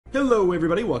Hello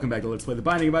everybody, welcome back to Let's Play The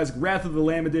Binding of Isaac Wrath of the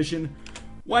Lamb Edition.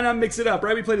 Why not mix it up,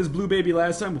 right? We played as Blue Baby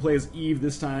last time, we'll play as Eve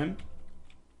this time.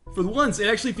 For once, it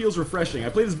actually feels refreshing. I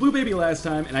played as Blue Baby last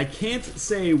time, and I can't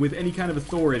say with any kind of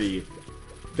authority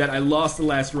that I lost the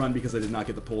last run because I did not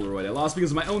get the Polaroid. I lost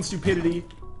because of my own stupidity,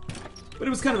 but it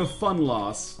was kind of a fun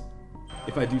loss,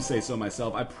 if I do say so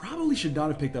myself. I probably should not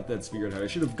have picked up that Spirit Heart. I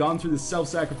should have gone through this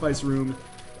self-sacrifice room,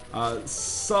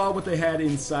 saw what they had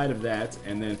inside of that,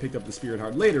 and then picked up the Spirit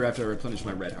Heart later after I replenished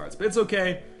my red hearts. But it's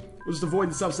okay. We'll just avoid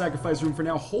the self-sacrifice room for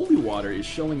now. Holy water is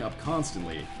showing up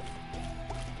constantly.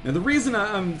 Now the reason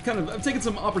I'm taking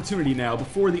some opportunity now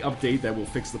before the update that will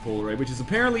fix the Polaroid, which is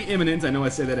apparently imminent. I know I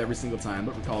say that every single time,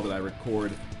 but recall that I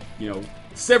record,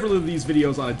 several of these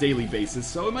videos on a daily basis.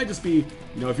 So it might just be,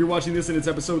 if you're watching this and it's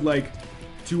episode like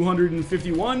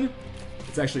 251,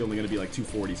 it's actually only going to be like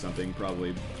 240 something,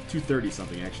 probably 230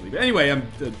 something actually. But anyway, I'm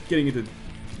getting into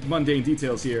mundane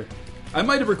details here. I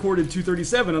might have recorded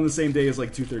 237 on the same day as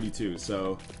like 232,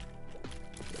 so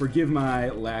forgive my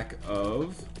lack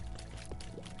of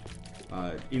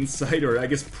insight, or I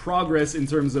guess progress in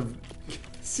terms of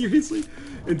seriously,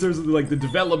 in terms of like the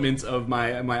development of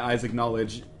my Isaac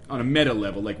knowledge on a meta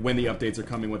level, like when the updates are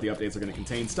coming, what the updates are going to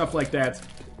contain, stuff like that.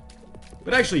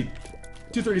 But actually,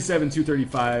 237,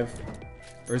 235.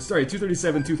 Or sorry,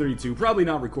 237, 232, probably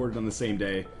not recorded on the same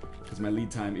day, because my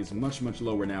lead time is much, much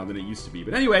lower now than it used to be.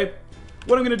 But anyway,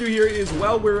 what I'm going to do here is,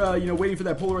 while we're, waiting for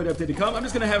that Polaroid update to come, I'm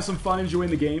just going to have some fun enjoying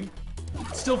the game.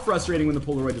 It's still frustrating when the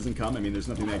Polaroid doesn't come. I mean, there's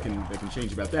nothing that can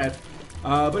change about that.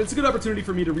 But it's a good opportunity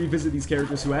for me to revisit these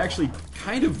characters who I actually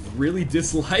kind of really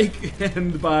dislike,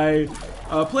 and by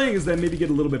playing as them, maybe get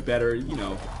a little bit better,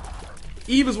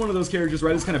 Eve is one of those characters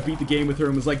where I just kind of beat the game with her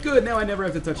and was like, good, now I never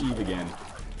have to touch Eve again.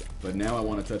 But now I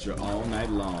want to touch her all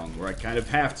night long, or I kind of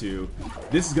have to.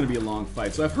 This is going to be a long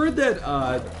fight. So I've heard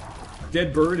that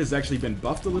Dead Bird has actually been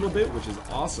buffed a little bit, which is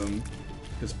awesome.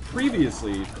 Because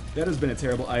previously, that has been a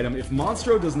terrible item. If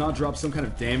Monstro does not drop some kind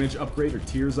of damage upgrade or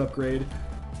tears upgrade,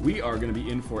 we are going to be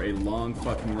in for a long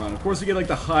fucking run. Of course, we get like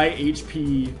the high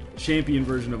HP champion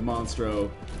version of Monstro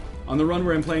on the run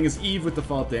where I'm playing as Eve with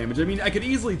default damage. I mean, I could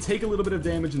easily take a little bit of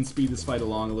damage and speed this fight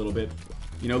along a little bit.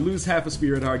 Lose half a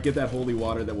Spirit Heart, get that Holy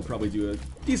Water that will probably do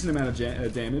a decent amount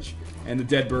of damage, and the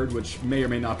Dead Bird, which may or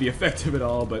may not be effective at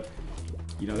all, but,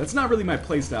 that's not really my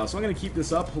playstyle, so I'm going to keep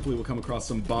this up. Hopefully we'll come across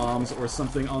some bombs or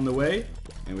something on the way,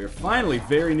 and we are finally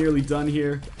very nearly done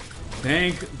here.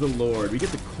 Thank the Lord. We get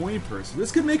the coin purse.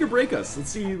 This could make or break us. Let's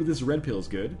see if this red pill is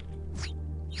good.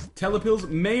 Telepills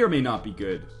may or may not be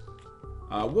good.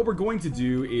 What we're going to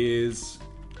do is...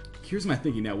 Here's my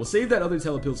thinking now. We'll save that other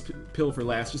telepills pill for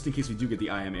last, just in case we do get the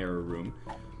I am error room.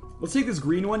 Let's take this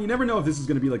green one. You never know if this is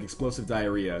going to be like explosive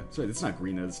diarrhea. Sorry, that's not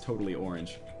green. That's totally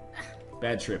orange.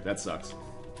 Bad trip. That sucks.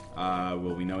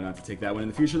 Well, we know not to take that one in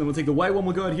the future. Then we'll take the white one.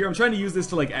 We'll go ahead here. I'm trying to use this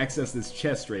to like access this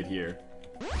chest right here,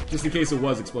 just in case it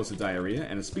was explosive diarrhea.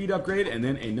 And a speed upgrade, and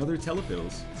then another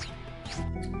telepills.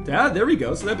 There we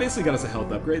go. So that basically got us a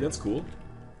health upgrade. That's cool.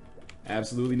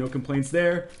 Absolutely no complaints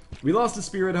there. We lost a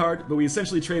Spirit Heart, but we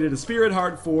essentially traded a Spirit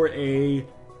Heart for a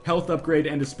health upgrade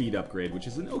and a speed upgrade, which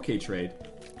is an okay trade.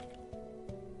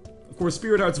 Of course,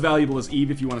 Spirit Heart's valuable as Eve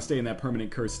if you want to stay in that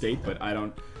permanent curse state, but I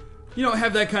don't,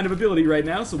 have that kind of ability right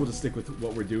now, so we'll just stick with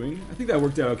what we're doing. I think that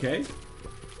worked out okay.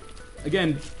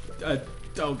 Again,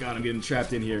 oh god, I'm getting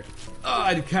trapped in here. Oh,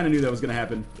 I kind of knew that was going to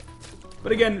happen.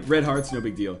 But again, red hearts, no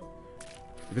big deal.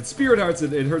 If it's Spirit Hearts,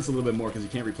 it hurts a little bit more because you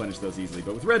can't replenish those easily.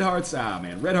 But with Red Hearts,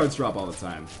 man, Red Hearts drop all the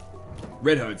time.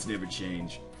 Red Hearts never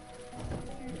change.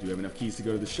 We do have enough keys to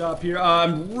go to the shop here.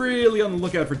 I'm really on the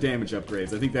lookout for damage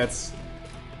upgrades. I think that's,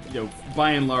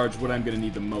 by and large, what I'm going to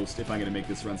need the most if I'm going to make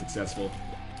this run successful.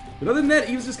 But other than that,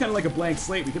 Eve's just kind of like a blank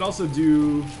slate. We could also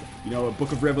do, a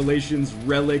Book of Revelations,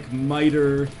 Relic,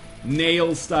 Miter,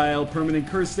 Nail-style permanent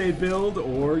curse state build,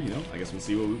 or, I guess we'll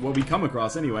see what we come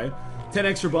across anyway. 10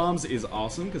 extra bombs is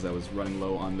awesome, because I was running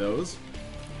low on those.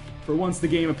 For once, the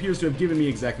game appears to have given me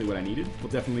exactly what I needed.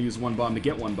 We'll definitely use one bomb to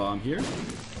get one bomb here,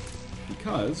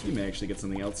 because we may actually get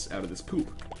something else out of this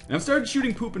poop. And I've started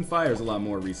shooting poop and fires a lot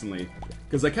more recently,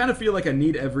 because I kind of feel like I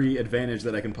need every advantage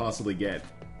that I can possibly get.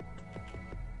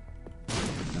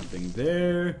 Nothing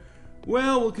there.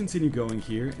 Well, we'll continue going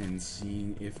here and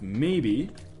seeing if maybe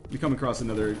we come across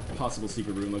another possible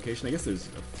secret room location. I guess there's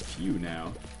a few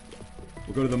now.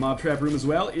 We'll go to the mob trap room as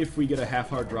well if we get a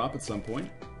half-heart drop at some point.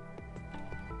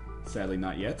 Sadly,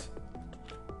 not yet.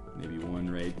 Maybe one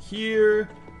right here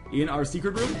in our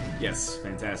secret room. Yes,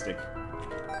 fantastic.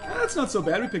 That's not so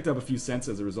bad. We picked up a few cents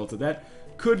as a result of that.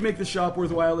 Could make the shop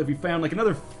worthwhile if we found like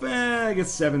another, I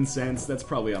guess 7 cents. That's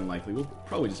probably unlikely. We'll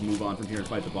probably just move on from here and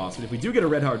fight the boss. But if we do get a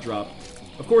red heart drop,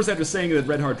 Of course, after saying that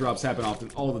red heart drops happen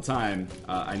often all the time,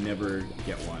 I never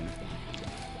get one.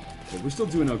 But we're still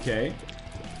doing okay.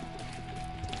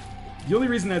 The only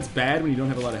reason that's bad when you don't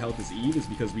have a lot of health as Eve is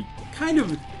because we kind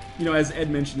of, you know, as Ed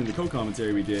mentioned in the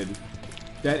co-commentary we did,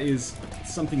 that is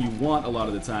something you want a lot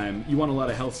of the time. You want a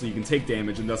lot of health so you can take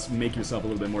damage and thus make yourself a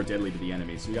little bit more deadly to the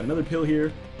enemy. So we got another pill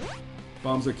here.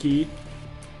 Bombs are key.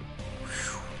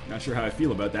 Whew, not sure how I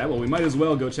feel about that. Well, we might as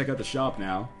well go check out the shop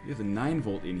now. We have a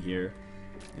 9-volt in here.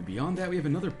 And beyond that, we have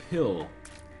another pill.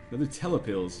 Another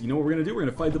telepills. You know what we're going to do? We're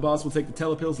going to fight the boss, we'll take the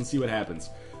telepills and see what happens.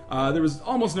 There was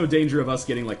almost no danger of us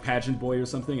getting like Pageant Boy or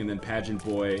something, and then Pageant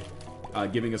Boy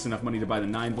giving us enough money to buy the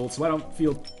 9-volt, so I don't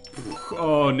feel...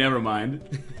 Oh, never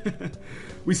mind.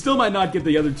 We still might not get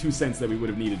the other 2 cents that we would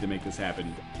have needed to make this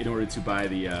happen in order to buy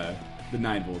the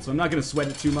 9-volt, so I'm not going to sweat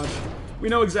it too much. We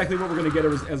know exactly what we're going to get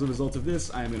as a result of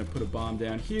this. I'm going to put a bomb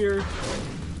down here,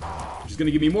 which is going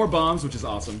to give me more bombs, which is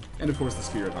awesome, and of course the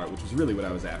Spirit Heart, which was really what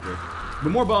I was after.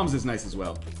 But more bombs is nice as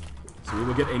well. So we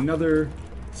will get another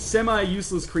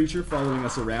semi-useless creature following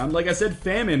us around. Like I said,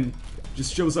 Famine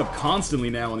just shows up constantly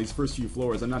now on these first few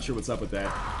floors. I'm not sure what's up with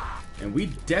that. And we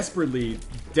desperately,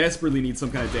 desperately need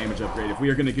some kind of damage upgrade if we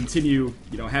are going to continue,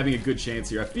 you know, having a good chance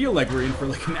here. I feel like we're in for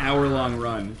like an hour-long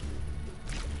run.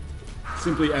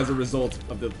 Simply as a result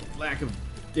of the lack of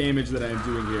damage that I am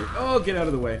doing here. Oh, get out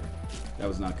of the way. That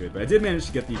was not good. But I did manage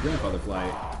to get the Grandfather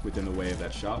Fly within the way of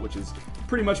that shot, which is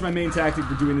pretty much my main tactic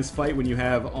for doing this fight when you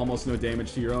have almost no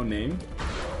damage to your own name.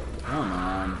 Come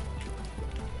on.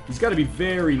 He's got to be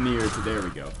very near to... There we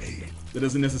go. That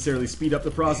doesn't necessarily speed up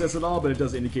the process at all, but it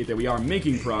does indicate that we are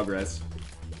making progress.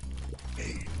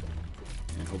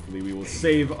 And hopefully we will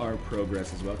save our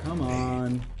progress as well. Come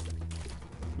on.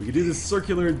 We can do this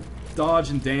circular dodge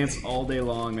and dance all day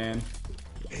long, man.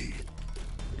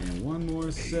 And one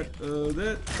more set of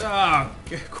that. Ah!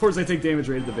 Of course I take damage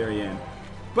right at the very end.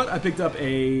 But I picked up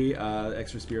a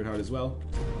extra Spirit Heart as well.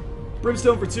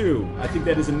 Brimstone for 2. I think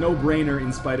that is a no-brainer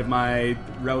in spite of my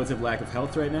relative lack of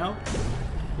health right now.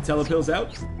 Telepill's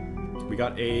out. We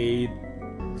got a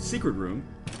secret room,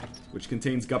 which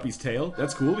contains Guppy's tail.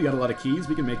 That's cool. We got a lot of keys.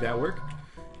 We can make that work.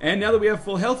 And now that we have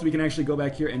full health, we can actually go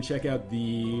back here and check out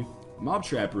the mob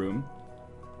trap room.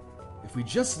 If we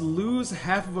just lose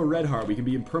half of a red heart, we can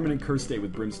be in permanent curse state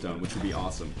with Brimstone, which would be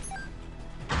awesome.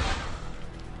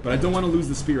 But I don't want to lose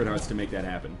the Spirit Hearts to make that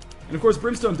happen. And of course,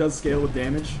 Brimstone does scale with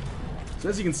damage. So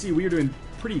as you can see, we are doing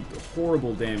pretty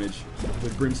horrible damage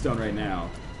with Brimstone right now.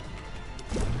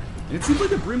 And it seems like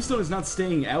the Brimstone is not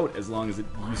staying out as long as it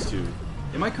used to.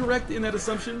 Am I correct in that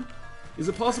assumption? Is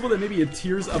it possible that maybe a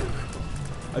Tears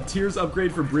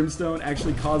upgrade for Brimstone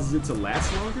actually causes it to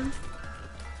last longer?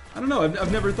 I don't know,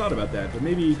 I've never thought about that, but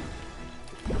maybe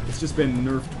it's just been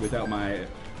nerfed without my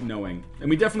knowing. And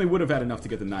we definitely would have had enough to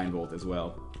get the 9-volt as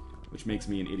well, which makes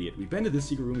me an idiot. We've been to this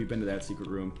secret room, we've been to that secret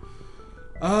room.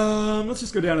 Let's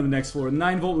just go down to the next floor.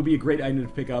 9-volt would be a great item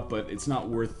to pick up, but it's not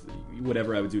worth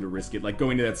whatever I would do to risk it. Like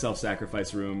going to that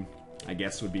self-sacrifice room, I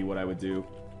guess would be what I would do.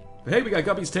 But hey, we got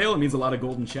Guppy's tail. It means a lot of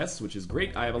golden chests, which is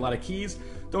great. I have a lot of keys.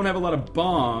 Don't have a lot of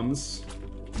bombs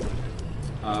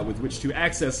with which to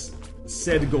access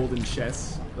said golden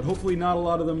chests. But hopefully not a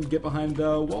lot of them get behind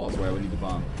walls where I would need the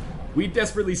bomb. We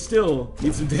desperately still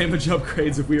need some damage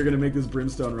upgrades if we are going to make this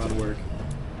Brimstone run work.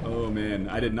 Oh man,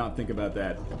 I did not think about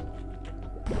that.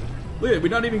 Look at it, we're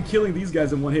not even killing these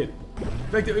guys in one hit.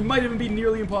 In fact, it might even be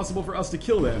nearly impossible for us to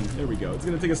kill them. There we go. It's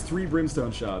going to take us 3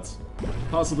 Brimstone shots.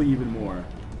 Possibly even more.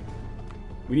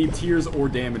 We need tears or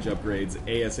damage upgrades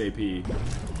ASAP.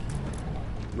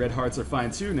 Red hearts are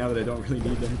fine too, now that I don't really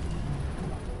need them.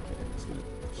 Okay, just going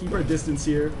to keep our distance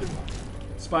here.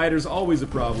 Spider's always a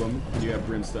problem when you have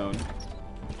Brimstone.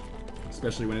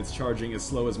 Especially when it's charging as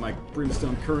slow as my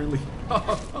Brimstone currently.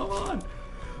 Oh, come on!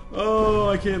 Oh,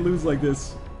 I can't lose like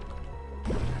this.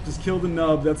 Just kill the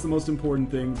nub, that's the most important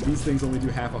thing. These things only do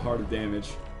half a heart of damage.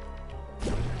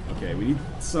 Okay, we need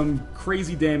some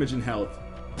crazy damage and health.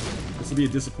 This will be a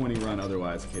disappointing run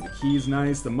otherwise. Okay, the key's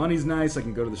nice, the money's nice, I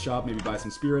can go to the shop, maybe buy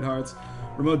some Spirit Hearts.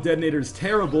 Remote Detonator is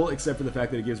terrible, except for the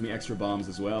fact that it gives me extra bombs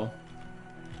as well.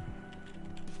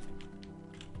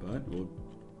 But we'll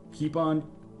keep on...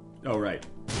 Oh, right.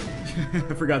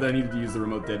 I forgot that I needed to use the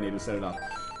Remote Detonator to set it off.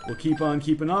 We'll keep on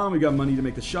keeping on, we got money to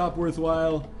make the shop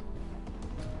worthwhile.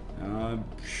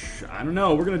 I don't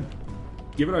know, we're gonna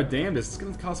give it our damnedest. It's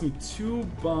gonna cost me 2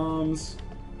 bombs.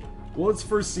 Well, let's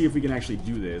first see if we can actually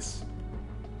do this.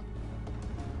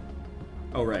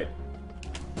 Oh, right.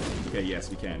 Okay, yes,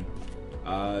 we can.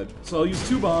 So I'll use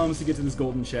 2 bombs to get to this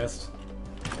golden chest.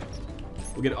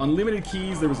 We'll get unlimited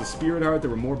keys. There was a Spirit Heart.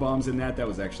 There were more bombs in that. That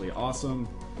was actually awesome.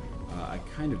 I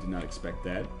kind of did not expect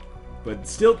that. But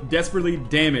still, desperately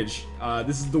damage.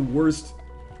 This is the worst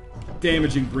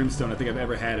damaging brimstone I think I've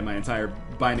ever had in my entire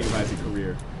Binding of Isaac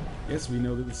career. Yes, we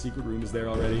know that the secret room is there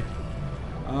already.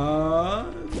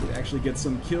 Actually get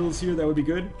some kills here, that would be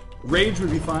good. Rage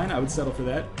would be fine, I would settle for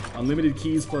that. Unlimited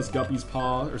keys plus Guppy's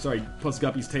paw, or sorry, plus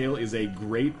Guppy's tail is a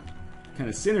great kind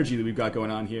of synergy that we've got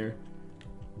going on here.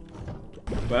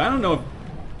 But I don't know if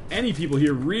any people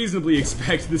here reasonably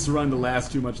expect this run to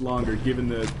last too much longer, given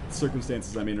the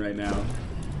circumstances I'm in right now.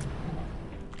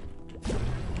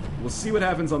 We'll see what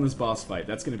happens on this boss fight.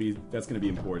 That's gonna be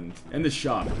important. And the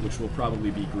shop, which will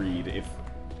probably be greed if,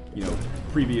 you know,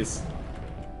 previous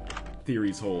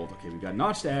theories hold. Okay, we've got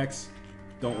Notched Axe.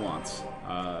 Don't want.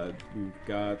 We've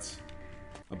got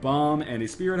a bomb and a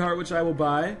Spirit Heart, which I will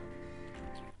buy.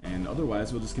 And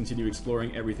otherwise, we'll just continue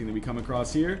exploring everything that we come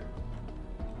across here.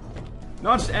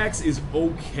 Notched Axe is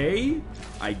okay,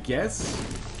 I guess.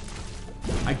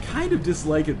 I kind of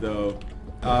dislike it, though.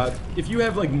 If you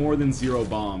have, like, more than 0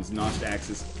 bombs, Notched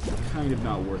Axe is kind of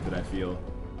not worth it, I feel.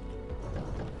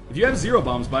 If you have 0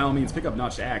 bombs, by all means, pick up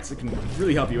Notched Axe. It can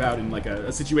really help you out in, like,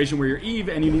 a situation where you're Eve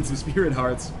and you need some Spirit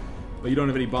Hearts, but you don't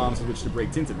have any bombs with which to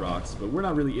break Tinted Rocks. But we're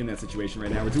not really in that situation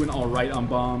right now. We're doing alright on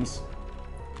bombs.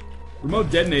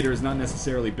 Remote Detonator is not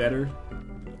necessarily better.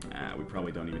 We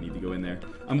probably don't even need to go in there.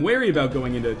 I'm wary about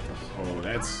going into... Oh,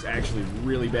 that's actually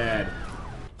really bad.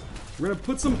 We're gonna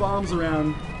put some bombs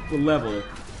around the level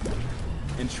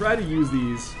and try to use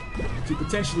these to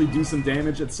potentially do some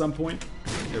damage at some point.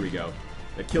 There we go.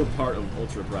 That killed part of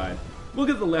Ultra Pride. We'll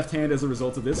get the left hand as a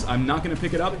result of this. I'm not gonna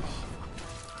pick it up.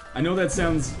 I know that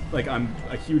sounds like I'm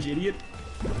a huge idiot,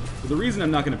 but the reason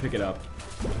I'm not gonna pick it up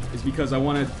is because I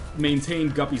want to maintain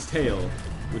Guppy's tail,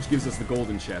 which gives us the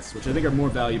golden chests, which I think are more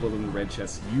valuable than the red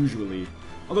chests usually.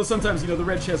 Although sometimes, you know, the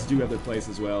red chests do have their place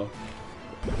as well.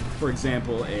 For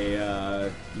example, you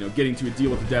know, getting to a deal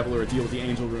with the devil or a deal with the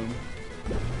angel room.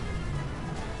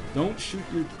 Don't shoot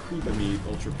your creep at me,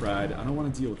 Ultra Pride. I don't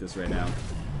want to deal with this right now.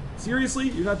 Seriously?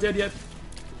 You're not dead yet?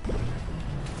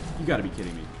 You gotta be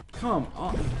kidding me. Come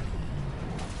on.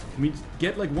 Can we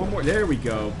get, like, one more? There we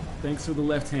go. Thanks for the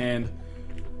left hand.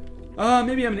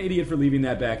 Maybe I'm an idiot for leaving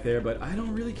that back there, but I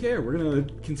don't really care. We're gonna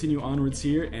continue onwards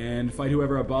here and fight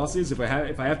whoever our boss is. If I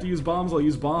have to use bombs, I'll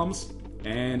use bombs.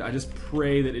 And I just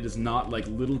pray that it is not like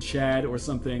Little Chad or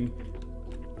something,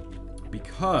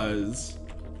 because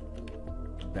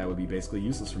that would be basically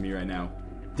useless for me right now.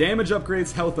 Damage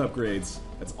upgrades, health upgrades.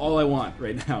 That's all I want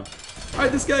right now.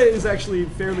 Alright, this guy is actually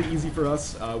fairly easy for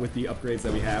us with the upgrades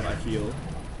that we have, I feel.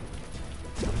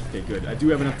 Okay, good. I do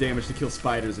have enough damage to kill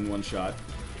spiders in one shot.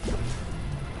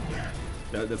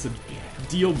 That's a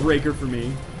deal breaker for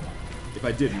me, if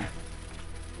I didn't.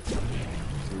 So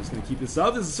we're just gonna keep this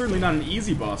up. This is certainly not an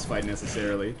easy boss fight,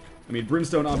 necessarily. I mean,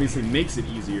 Brimstone obviously makes it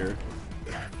easier.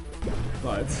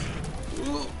 But...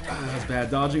 that's bad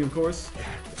dodging, of course.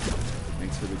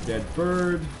 Thanks for the dead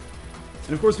bird.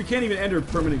 And of course, we can't even enter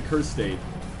permanent curse state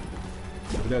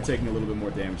without taking a little bit more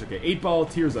damage. Okay, 8-ball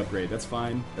tears upgrade. That's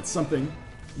fine. That's something.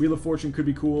 Wheel of Fortune could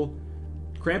be cool.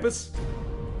 Krampus?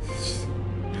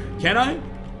 Can I?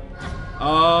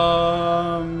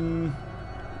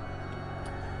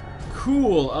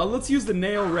 Cool. Let's use the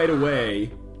nail right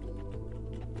away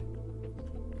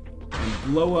and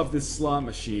blow up this slot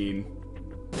machine.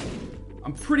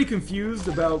 I'm pretty confused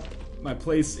about my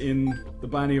place in the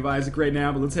Binding of Isaac right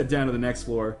now, but let's head down to the next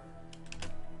floor.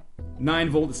 9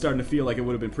 volt is starting to feel like it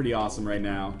would have been pretty awesome right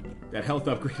now. That health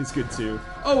upgrade is good too.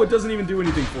 Oh, it doesn't even do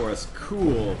anything for us.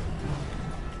 Cool.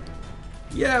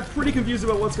 Yeah, pretty confused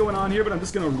about what's going on here, but I'm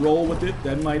just gonna roll with it.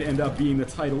 That might end up being the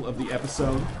title of the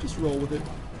episode. Just roll with it.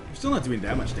 We're still not doing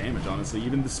that much damage, honestly,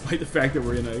 even despite the fact that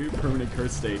we're in a permanent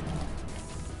curse state.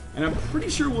 And I'm pretty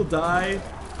sure we'll die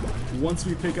once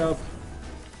we pick up,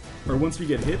 or once we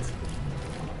get hit.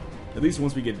 At least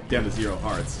once we get down to 0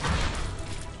 hearts.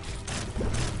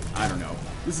 I don't know.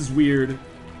 This is weird.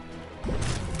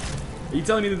 Are you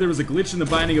telling me that there was a glitch in the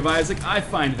Binding of Isaac? I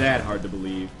find that hard to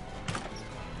believe.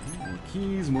 More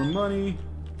keys, more money.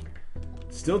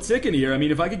 Still ticking here. I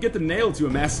mean, if I could get the nail to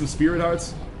amass some Spirit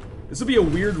Hearts, this would be a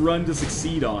weird run to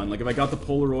succeed on. Like, if I got the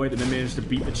Polaroid and then managed to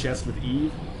beat the chest with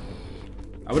Eve.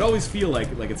 I would always feel like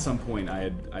at some point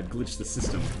I'd glitched the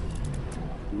system.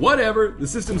 Whatever! The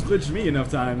system's glitched me enough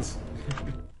times.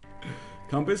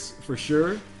 Compass, for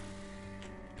sure.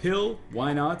 Pill,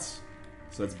 why not?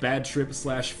 So that's bad trip /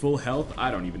 full health. I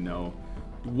don't even know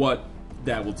what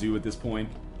that will do at this point.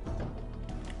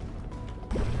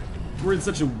 We're in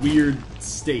such a weird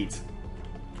state.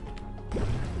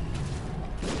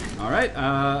 Alright,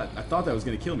 I thought that was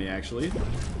going to kill me, actually.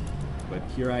 But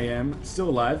here I am, still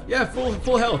alive. Yeah,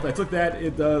 full health. I took that.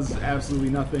 It does absolutely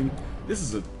nothing. This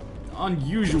is an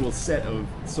unusual set of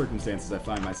circumstances I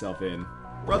find myself in.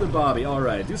 Brother Bobby,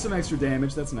 alright, do some extra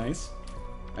damage, that's nice.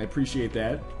 I appreciate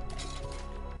that.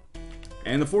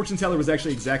 And the fortune teller was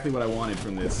actually exactly what I wanted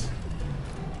from this.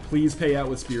 Please pay out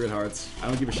with spirit hearts. I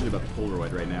don't give a shit about the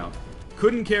Polaroid right now.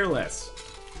 Couldn't care less.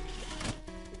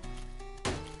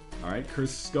 Alright,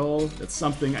 cursed skull, that's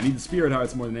something. I need the spirit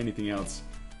hearts more than anything else.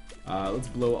 Let's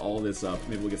blow all this up.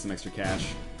 Maybe we'll get some extra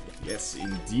cash. Yes,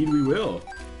 indeed we will.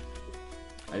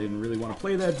 I didn't really want to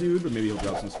play that dude, but maybe he'll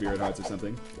drop some spirit hearts or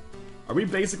something. Are we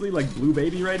basically like Blue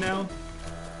Baby right now?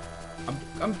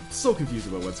 I'm so confused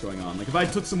about what's going on. Like, if I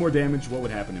took some more damage, what would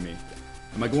happen to me?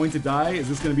 Am I going to die? Is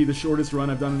this going to be the shortest run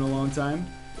I've done in a long time?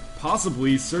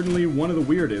 Possibly, certainly one of the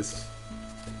weirdest.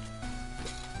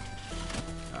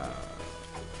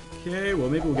 Okay, well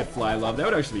maybe we'll get Fly Love. That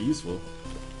would actually be useful.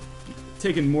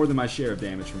 Taking more than my share of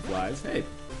damage from flies. Hey,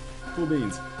 cool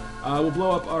beans. We'll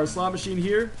blow up our slot machine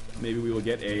here. Maybe we will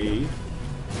get a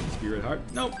spirit heart.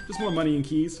 Nope, just more money and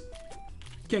keys.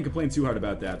 Can't complain too hard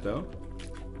about that, though.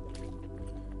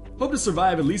 Hope to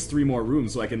survive at least 3 more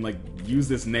rooms so I can, like, use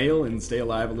this nail and stay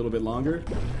alive a little bit longer.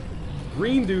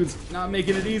 Green dude's not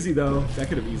making it easy, though. That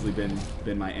could have easily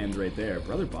been my end right there.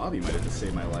 Brother Bobby might have just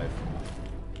saved my life.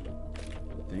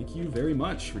 Thank you very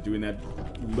much for doing that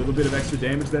little bit of extra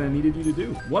damage that I needed you to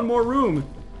do. 1 more room,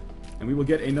 and we will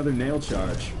get another nail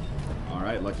charge.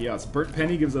 Alright, lucky us. Burnt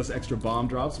Penny gives us extra bomb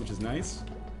drops, which is nice.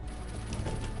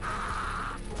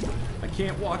 I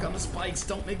can't walk on the spikes.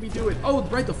 Don't make me do it. Oh,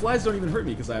 right, the flies don't even hurt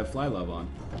me because I have Fly Love on.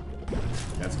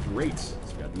 That's great. So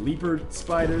we got leaper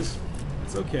spiders.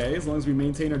 It's okay. As long as we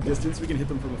maintain our distance, we can hit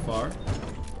them from afar.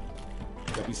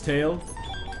 Guppy's tail.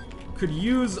 Could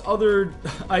use other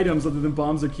items other than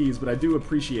bombs or keys, but I do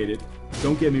appreciate it.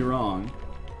 Don't get me wrong.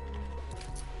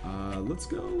 Let's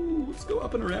go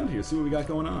up and around here, see what we got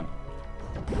going on.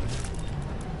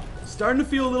 Starting to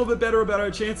feel a little bit better about our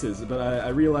chances, but I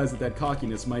realize that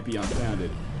cockiness might be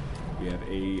unfounded. We have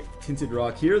a tinted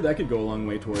rock here. That could go a long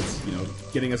way towards, you know,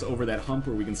 getting us over that hump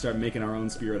where we can start making our own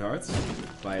spirit hearts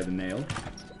via the nail.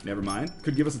 Never mind.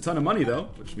 Could give us a ton of money, though,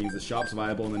 which means the shop's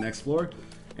viable on the next floor.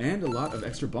 And a lot of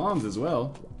extra bombs as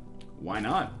well. Why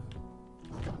not?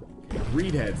 Okay,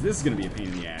 greed heads. This is going to be a pain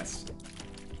in the ass.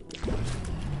 Okay,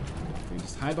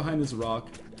 just hide behind this rock.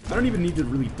 I don't even need to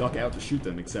really duck out to shoot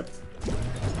them, except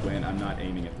when I'm not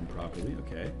aiming at them properly.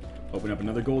 Okay. Open up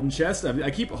another golden chest.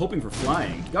 I keep hoping for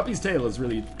flying. Guppy's tail has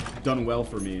really done well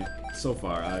for me so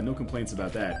far. No complaints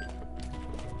about that.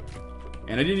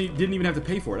 And I didn't even have to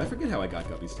pay for it. I forget how I got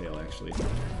Guppy's tail, actually.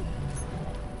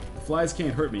 The flies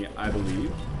can't hurt me, I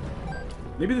believe.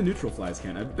 Maybe the neutral flies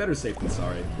can. I'm better safe than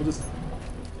sorry. We'll just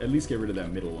at least get rid of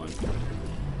that middle one.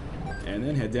 And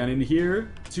then head down into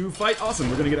here to fight. Awesome,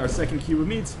 we're going to get our second cube of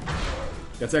meat.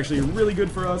 That's actually really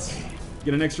good for us.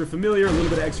 Get an extra familiar, a little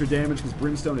bit of extra damage because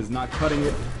Brimstone is not cutting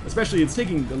it. Especially, it's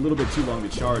taking a little bit too long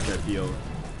to charge, I feel.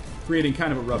 Creating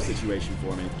kind of a rough situation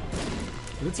for me.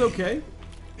 But it's okay.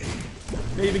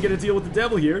 May even get a deal with the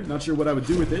devil here. Not sure what I would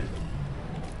do with it.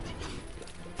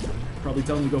 Probably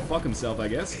tell him to go fuck himself, I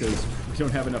guess, because we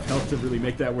don't have enough health to really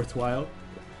make that worthwhile.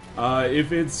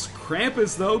 If it's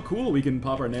Krampus, though, cool, we can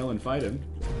pop our nail and fight him.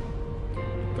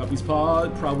 Guppy's Paw,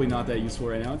 probably not that useful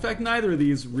right now. In fact, neither of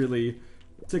these really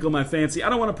tickle my fancy. I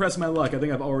don't want to press my luck. I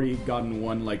think I've already gotten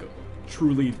one, like,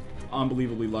 truly,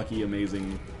 unbelievably lucky,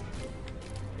 amazing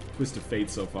twist of fate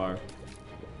so far.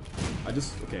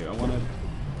 Okay, I want to,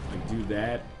 like, do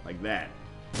that, like that.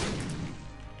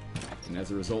 And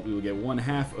as a result, we will get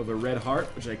 1/2 of a red heart,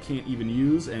 which I can't even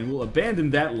use, and we'll abandon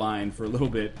that line for a little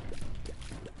bit.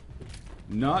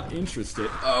 Not interested.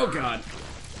 Oh, God!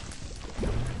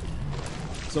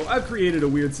 So I've created a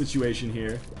weird situation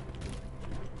here.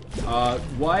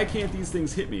 Why can't these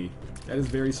things hit me? That is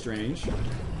very strange.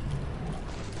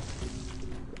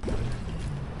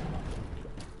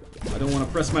 I don't want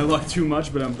to press my luck too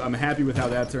much, but I'm happy with how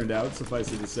that turned out,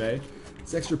 suffice it to say.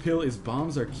 This extra pill is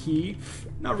bombs are key.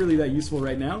 Not really that useful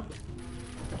right now.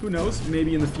 Who knows?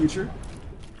 Maybe in the future.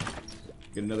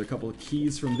 Get another couple of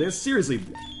keys from this. Seriously,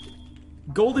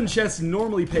 golden chests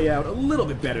normally pay out a little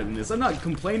bit better than this. I'm not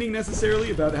complaining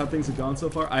necessarily about how things have gone so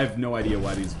far. I have no idea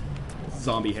why these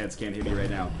zombie heads can't hit me right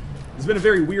now. It's been a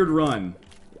very weird run.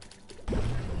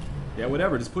 Yeah,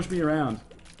 whatever. Just push me around.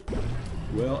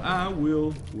 Well, I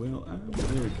will. Well, I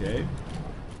will. Okay.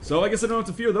 So I guess I don't have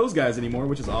to fear those guys anymore,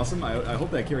 which is awesome. I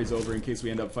hope that carries over in case we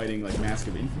end up fighting, like, Mask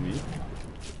of Infamy.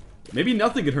 Maybe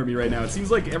nothing could hurt me right now. It seems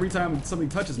like every time something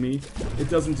touches me, it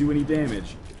doesn't do any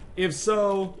damage. If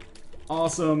so,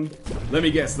 awesome. Let me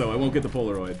guess, though. I won't get the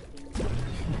Polaroid.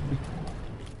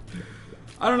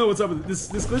 I don't know what's up with this.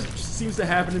 This glitch seems to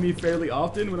happen to me fairly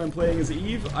often when I'm playing as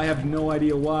Eve. I have no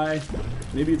idea why.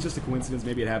 Maybe it's just a coincidence.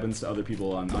 Maybe it happens to other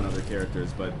people on other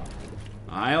characters, but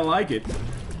I like it.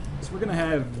 So we're gonna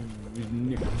have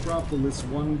Necropolis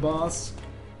 1 boss.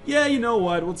 Yeah, you know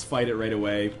what? Let's fight it right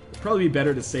away. Probably be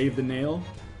better to save the nail.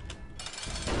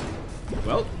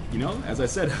 Well, you know, as I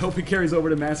said, I hope it carries over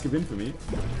to Mask of Infamy.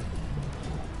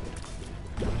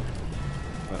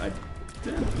 But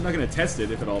I'm not going to test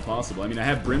it if at all possible. I mean, I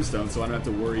have Brimstone, so I don't have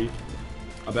to worry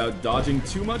about dodging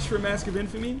too much for Mask of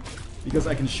Infamy, because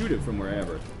I can shoot it from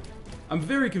wherever. I'm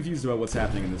very confused about what's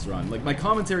happening in this run. Like, my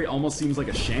commentary almost seems like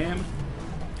a sham,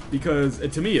 because,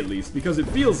 to me at least, because it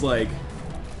feels like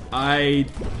I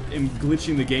am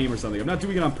glitching the game or something. I'm not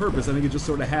doing it on purpose, I think it just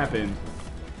sort of happened.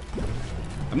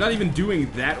 I'm not even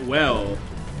doing that well,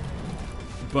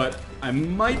 but I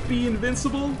might be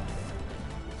invincible?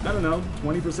 I don't know,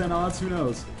 20% odds, who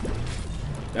knows?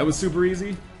 That was super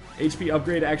easy. HP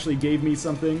upgrade actually gave me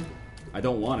something. I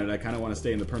don't want it, I kind of want to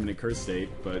stay in the permanent curse state,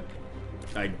 but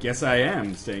I guess I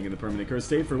am staying in the permanent curse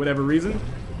state for whatever reason.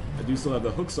 I do still have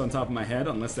the hooks on top of my head,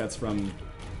 unless that's from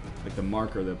like the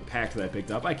mark or the pact that I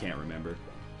picked up. I can't remember.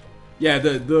 Yeah,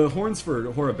 the horns for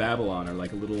Whore of Babylon are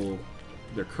like a little...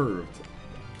 they're curved.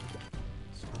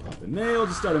 So pop the nail,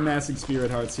 just start amassing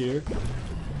spirit hearts here.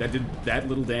 That did that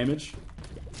little damage.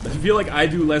 I feel like I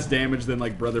do less damage than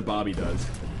like Brother Bobby does.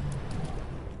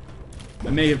 I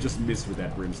may have just missed with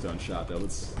that brimstone shot though.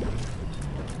 Let's...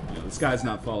 you know, the sky's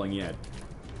not falling yet.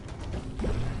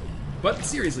 But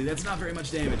seriously, that's not very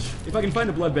much damage. If I can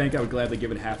find a blood bank, I would gladly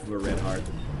give it half of a red heart.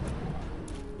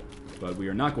 But we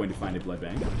are not going to find a blood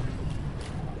bank.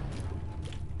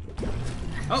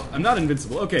 Oh, I'm not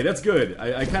invincible. Okay, that's good.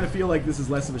 I kind of feel like this is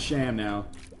less of a sham now.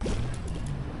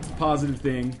 It's a positive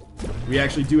thing. We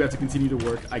actually do have to continue to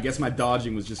work. I guess my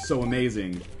dodging was just so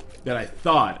amazing that I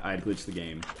thought I'd glitched the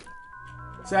game.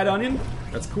 Sad Onion,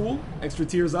 that's cool. Extra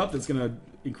tears up, that's gonna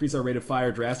increase our rate of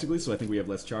fire drastically, so I think we have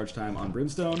less charge time on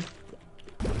Brimstone.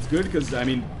 It's good, because, I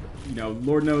mean, you know,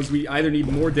 Lord knows we either need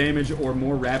more damage or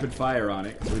more rapid fire on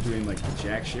it, because we're doing, like,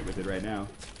 jack shit with it right now.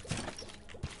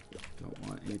 Don't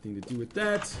want anything to do with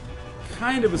that.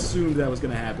 Kind of assumed that was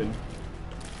gonna happen.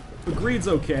 But greed's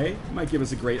okay. Might give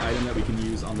us a great item that we can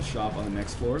use on the shop on the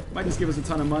next floor. Might just give us a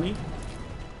ton of money.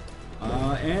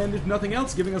 And if nothing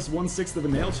else, giving us 1/6 of a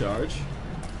nail charge.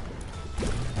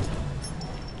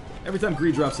 Every time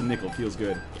greed drops a nickel, feels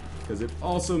good. Because it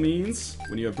also means,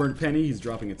 when you have Burnt Penny, he's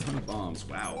dropping a ton of bombs.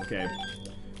 Wow, okay.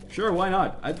 Sure, why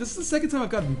not? This is the second time I've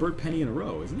gotten Burnt Penny in a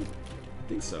row, isn't it? I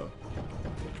think so.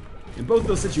 In both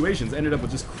those situations, ended up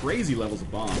with just crazy levels of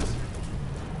bombs.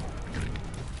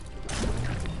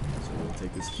 So we'll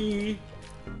take this key.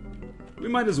 We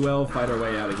might as well fight our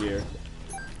way out of here.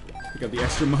 Pick up the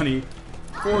extra money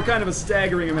for kind of a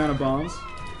staggering amount of bombs.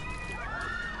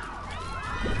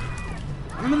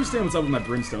 I don't understand what's up with my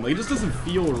Brimstone. Like, it just doesn't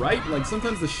feel right. Like,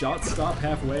 sometimes the shots stop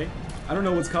halfway. I don't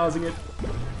know what's causing it.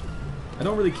 I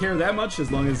don't really care that much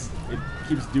as long as it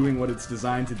keeps doing what it's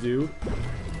designed to do.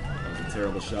 That was a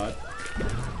terrible shot.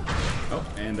 Oh,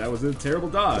 and that was a terrible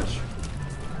dodge.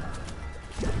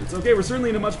 It's okay, we're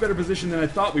certainly in a much better position than I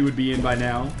thought we would be in by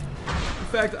now. In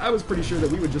fact, I was pretty sure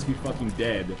that we would just be fucking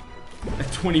dead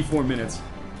at 24 minutes.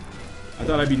 I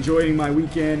thought I'd be enjoying my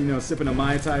weekend, you know, sipping a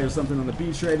Mai Tai or something on the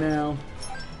beach right now.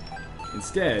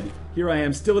 Instead, here I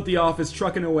am, still at the office,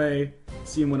 trucking away,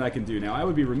 seeing what I can do. Now, I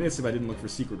would be remiss if I didn't look for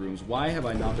secret rooms. Why have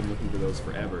I not been looking for those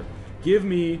forever? Give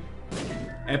me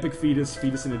Epic Fetus,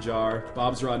 Fetus in a Jar.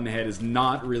 Bob's Rotten Head is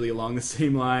not really along the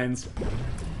same lines.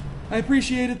 I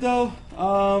appreciate it, though,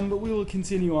 but we will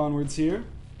continue onwards here.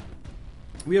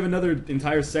 We have another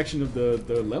entire section of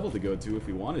the level to go to if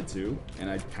we wanted to, and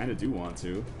I kind of do want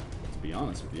to be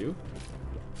honest with you.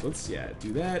 So let's, yeah,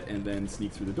 do that, and then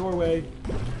sneak through the doorway.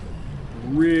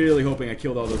 Really hoping I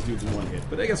killed all those dudes in one hit,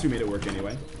 but I guess we made it work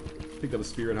anyway. Picked up a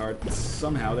spirit heart.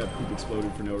 Somehow that poop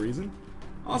exploded for no reason.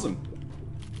 Awesome.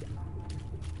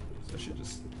 So I should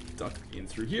just duck in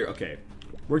through here. Okay.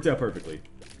 Worked out perfectly.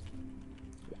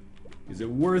 Is it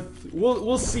worth...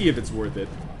 We'll see if it's worth it.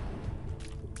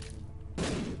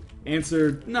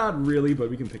 Answer, not really,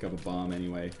 but we can pick up a bomb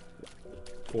anyway.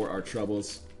 For our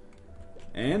troubles.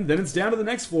 And then it's down to the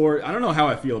next floor. I don't know how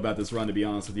I feel about this run, to be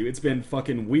honest with you. It's been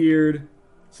fucking weird.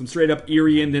 Some straight up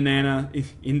eerie Indiana.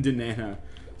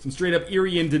 Some straight up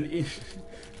eerie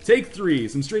Take 3.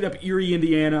 Some straight up eerie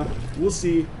Indiana. We'll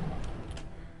see.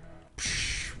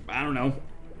 I don't know.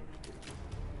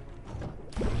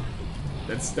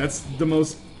 That's the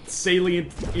most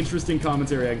salient, interesting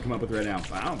commentary I can come up with right now.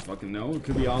 I don't fucking know. It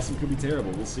could be awesome, could be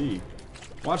terrible. We'll see.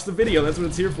 Watch the video. That's what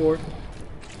it's here for.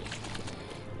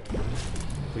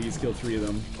 Please kill 3 of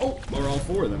them. Oh, or all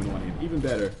 4 of them in one hit. Even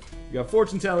better. We got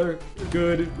Fortune Teller.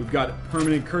 Good. We've got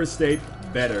Permanent Curse State.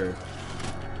 Better.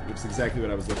 Which is exactly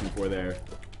what I was looking for there.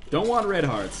 Don't want red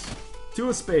hearts. 2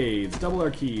 of spades. Double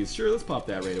our keys. Sure, let's pop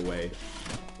that right away.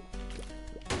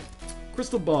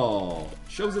 Crystal Ball.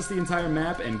 Shows us the entire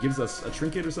map and gives us a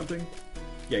trinket or something.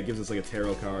 Yeah, it gives us like a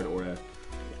tarot card or a...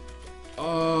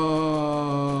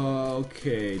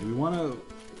 okay. Do we want to...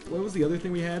 What was the other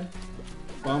thing we had?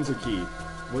 Bombs or key?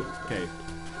 What? Okay.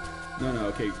 No,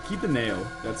 okay. Keep the nail.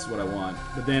 That's what I want.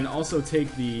 But then also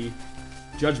take the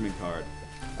judgment card.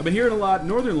 I've been hearing a lot,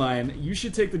 Northern Lion, you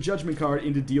should take the judgment card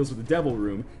into deals with the devil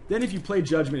room. Then if you play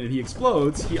judgment and he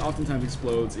explodes, he oftentimes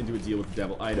explodes into a deal with the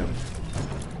devil item.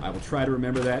 I will try to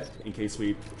remember that in case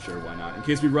we... Sure, why not? In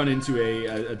case we run into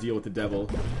a deal with the devil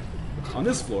on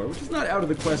this floor, which is not out of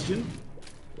the question.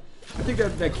 I think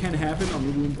that can happen on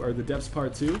the room, or the depths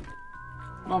part 2.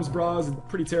 Mom's Bra is a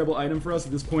pretty terrible item for us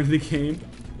at this point of the game.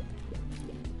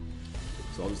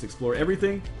 So I'll just explore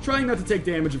everything. Trying not to take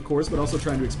damage, of course, but also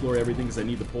trying to explore everything because I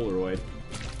need the Polaroid.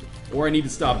 Or I need to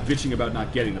stop bitching about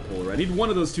not getting the Polaroid. I need one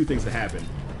of those 2 things to happen.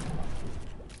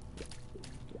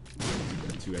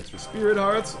 2 extra Spirit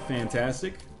Hearts.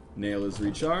 Fantastic. Nail is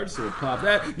recharged, so we'll pop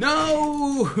that.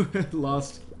 No!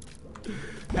 Lost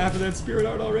half of that Spirit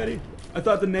Heart already. I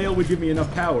thought the nail would give me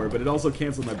enough power, but it also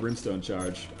canceled my Brimstone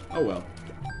charge. Oh well.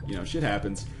 You know, shit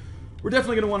happens. We're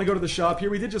definitely going to want to go to the shop here.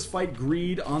 We did just fight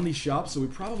Greed on the shop, so we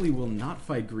probably will not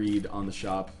fight Greed on the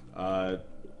shop. Yeah,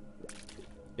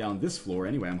 on this floor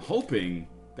anyway. I'm hoping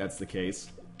that's the case.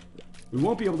 We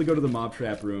won't be able to go to the mob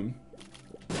trap room.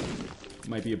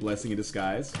 Might be a blessing in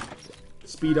disguise.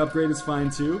 Speed upgrade is fine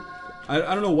too. I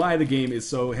don't know why the game is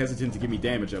so hesitant to give me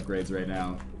damage upgrades right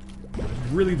now.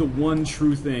 Really the one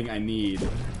true thing I need on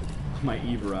my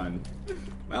Eve run.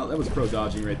 Well, that was pro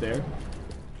dodging right there.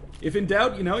 If in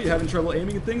doubt, you know, you're having trouble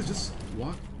aiming at things, just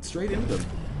walk straight into them.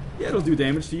 Yeah, it'll do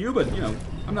damage to you, but, you know,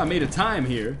 I'm not made of time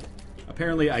here.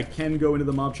 Apparently, I can go into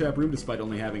the mob trap room despite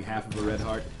only having half of a red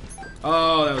heart.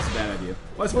 Oh, that was a bad idea.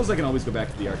 Well, I suppose I can always go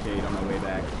back to the arcade on my way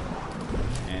back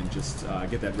and just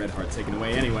get that red heart taken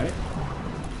away anyway.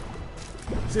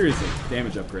 Seriously,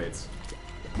 damage upgrades.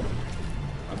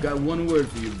 I've got one word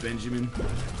for you, Benjamin.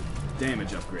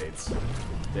 Damage upgrades.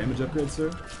 Damage upgrades,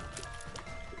 sir?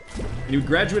 Any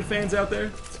Graduate fans out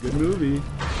there? It's a good movie.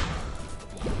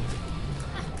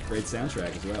 Great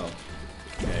soundtrack as well.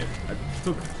 Okay, I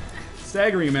took a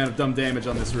staggering amount of dumb damage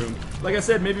on this room. Like I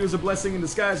said, maybe it was a blessing in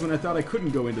disguise when I thought I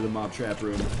couldn't go into the mob trap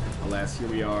room. Alas, here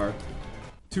we are.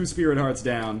 2 Spirit Hearts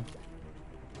down.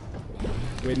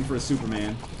 Waiting for a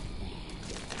Superman.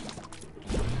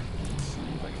 Let's see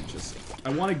if I can just... I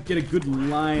want to get a good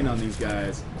line on these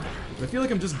guys. But I feel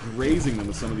like I'm just grazing them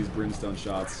with some of these Brimstone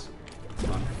shots.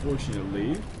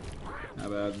 Unfortunately. How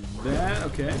about that?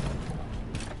 Okay.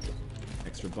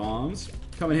 Extra bombs.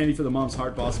 Come in handy for the Mom's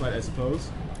Heart boss fight, I suppose.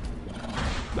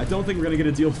 I don't think we're going to get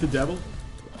a deal with the devil.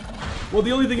 Well,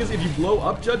 the only thing is, if you blow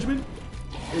up Judgment,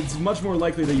 it's much more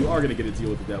likely that you are going to get a deal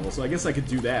with the devil. So I guess I could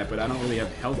do that, but I don't really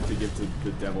have health to give to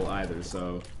the devil either,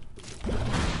 so...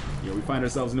 You know, we find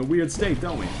ourselves in a weird state,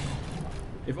 don't we?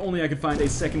 If only I could find a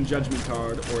second Judgment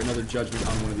card or another Judgment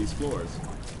on one of these floors.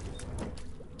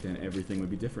 Then everything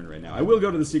would be different right now. I will go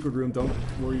to the secret room. Don't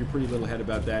worry your pretty little head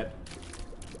about that.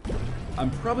 I'm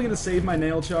probably going to save my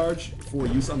nail charge for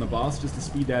use on the boss just to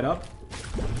speed that up.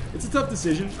 It's a tough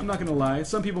decision. I'm not going to lie.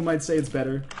 Some people might say it's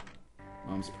better.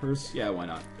 Mom's purse? Yeah, why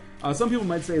not? Some people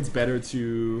might say it's better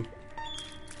to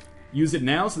use it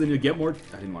now so then you get more...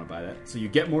 I didn't want to buy that. So you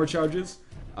get more charges.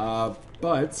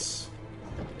 But...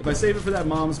 if I save it for that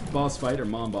Mom's boss fight, or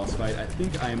Mom boss fight, I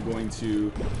think I am going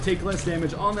to take less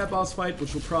damage on that boss fight,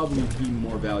 which will probably be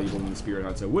more valuable than the Spirit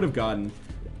Hearts I would have gotten.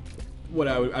 What,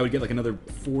 I would get like another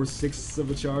 4/6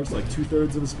 of a charge, like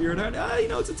 2/3 of a Spirit Heart? You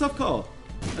know, it's a tough call.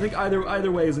 I think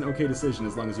either way is an okay decision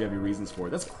as long as you have your reasons for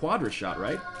it. That's Quadra Shot,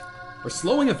 right? Or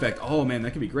Slowing Effect. Oh man,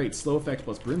 that could be great. Slow Effect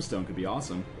plus Brimstone could be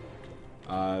awesome.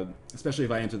 Especially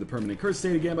if I enter the Permanent Curse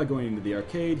state again by going into the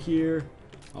arcade here.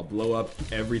 I'll blow up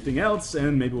everything else,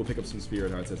 and maybe we'll pick up some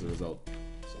Spirit Hearts as a result.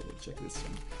 So we'll check this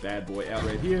bad boy out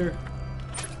right here.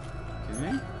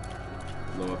 Okay.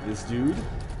 Blow up this dude.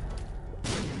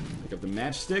 Pick up the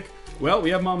matchstick. Well, we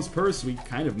have Mom's purse. We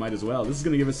kind of might as well. This is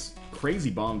going to give us crazy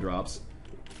bomb drops.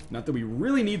 Not that we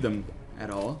really need them at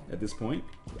all at this point.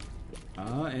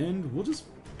 And we'll just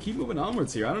keep moving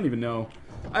onwards here. I don't even know.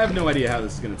 I have no idea how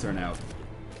this is going to turn out.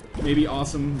 Maybe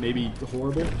awesome, maybe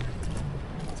horrible.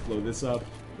 Let's blow this up.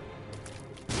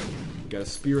 Got a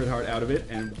Spirit Heart out of it,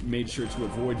 and made sure to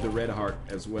avoid the Red Heart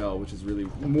as well, which is really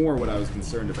more what I was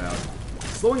concerned about.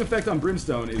 Slowing Effect on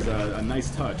Brimstone is a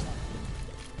nice touch.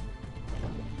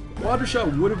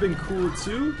 Quadrashot would have been cool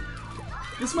too.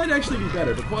 This might actually be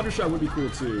better, but Quadrashot would be cool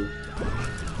too.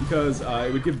 Because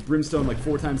it would give Brimstone like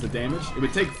 4 times the damage. It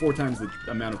would take 4 times the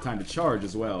amount of time to charge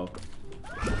as well.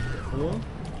 Cool.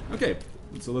 Okay,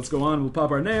 so let's go on. We'll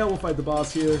pop our nail. We'll fight the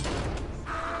boss here.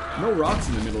 No rocks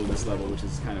in the middle of this level, which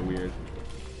is kind of weird.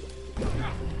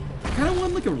 I kind of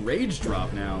want like a rage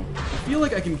drop now. I feel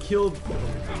like I can kill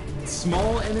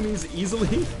small enemies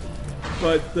easily,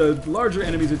 but the larger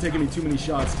enemies are taking me too many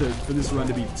shots for this run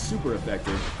to be super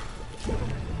effective.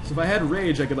 So if I had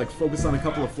rage, I could like focus on a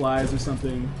couple of flies or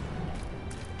something.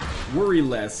 Worry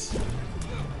less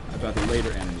about the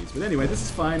later enemies. But anyway, this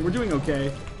is fine. We're doing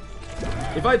okay.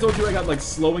 If I told you I got like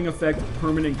slowing effect,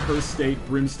 permanent curse state,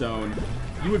 Brimstone,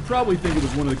 you would probably think it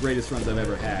was one of the greatest runs I've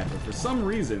ever had. But for some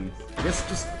reason, I guess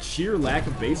just sheer lack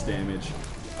of base damage,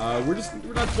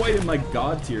 we're not quite in like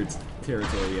god tier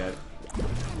territory yet.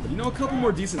 But you know, a couple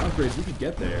more decent upgrades, we could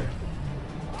get there.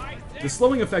 The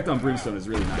slowing effect on Brimstone is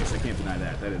really nice. I can't deny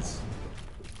that. It's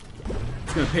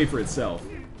gonna pay for itself.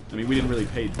 I mean, we didn't really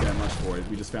pay that much for it.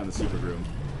 We just found the secret room.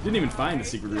 Didn't even find the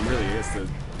secret room, really. I guess the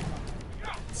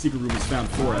secret room was found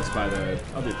for us by the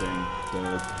other thing,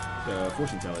 the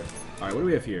fortune teller. Alright, what do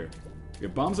we have here? We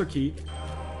have bombs are key.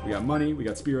 We got money, we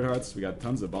got spirit hearts, we got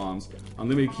tons of bombs.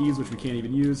 Unlimited keys, which we can't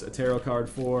even use. A tarot card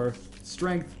for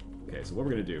strength. Okay, so what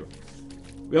we're gonna do.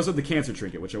 We also have the cancer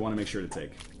trinket, which I want to make sure to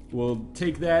take. We'll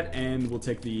take that, and we'll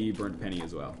take the burnt penny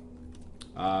as well.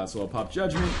 So I'll pop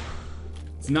Judgment.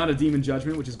 It's not a demon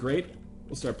judgment, which is great.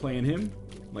 We'll start playing him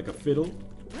like a fiddle,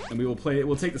 and we will play it.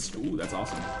 We'll take the. Ooh, that's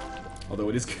awesome. Although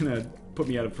it is gonna put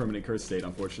me out of permanent curse state,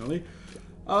 unfortunately.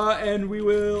 And we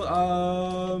will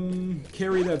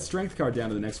carry that strength card down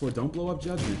to the next floor. Don't blow up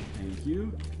Judgment. Thank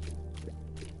you.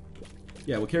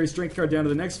 Yeah, we'll carry strength card down to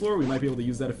the next floor. We might be able to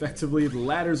use that effectively. The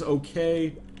ladder's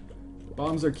okay.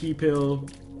 Bombs are key pill.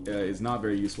 Is not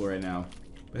very useful right now.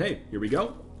 But hey, here we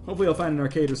go. Hopefully I'll find an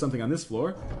arcade or something on this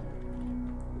floor.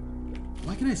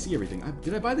 Why can I see everything?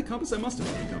 Did I buy the compass? I must have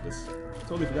bought the compass.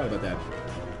 Totally forgot about that.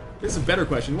 This is a better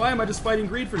question. Why am I just fighting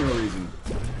greed for no reason?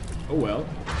 Oh well.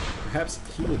 Perhaps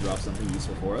he will drop something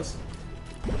useful for us.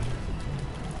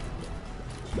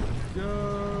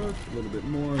 Go. A little bit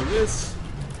more of this.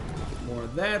 More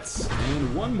of that.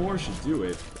 And one more should do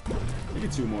it. Maybe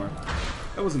 2 more.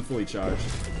 That wasn't fully charged.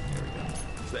 There we go.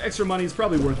 So the extra money is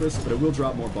probably worthless, but it will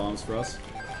drop more bombs for us.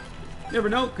 Never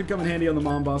know, could come in handy on the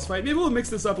mom boss fight. Maybe we'll mix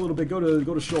this up a little bit. Go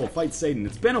to Shoal, fight Satan.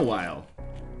 It's been a while.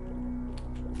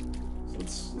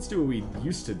 So let's do what we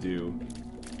used to do.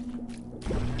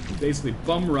 Basically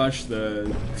bum rush the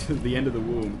end of the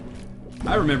womb.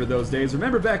 I remember those days.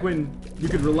 Remember back when you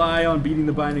could rely on beating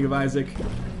the Binding of Isaac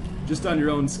just on your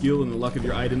own skill and the luck of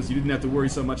your items. You didn't have to worry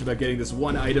so much about getting this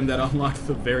one item that unlocked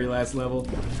the very last level.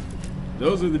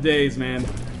 Those were the days, man.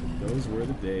 Those were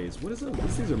the days. What is that?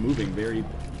 These things are moving very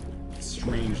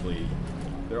strangely.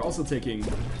 They're also taking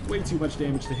way too much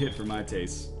damage to hit for my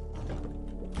taste.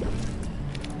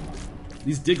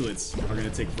 These Diglets are going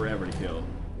to take forever to kill.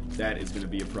 That is going to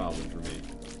be a problem for me.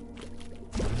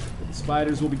 The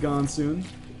spiders will be gone soon.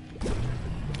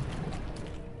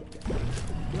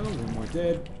 No, one more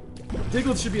dead.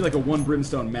 Diglets should be like a 1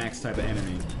 brimstone max type of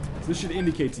enemy. So this should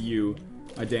indicate to you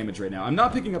my damage right now. I'm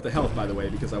not picking up the health, by the way,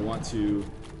 because I want to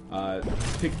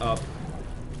pick up...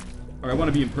 Or I want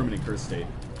to be in permanent curse state.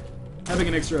 Having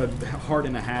an extra heart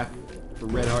and a half for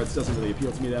red hearts doesn't really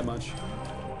appeal to me that much.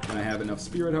 And I have enough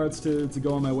spirit hearts to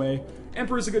go on my way.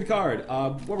 Emperor's a good card.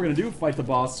 What we're going to do, fight the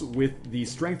boss with the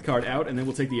strength card out, and then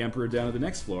we'll take the Emperor down to the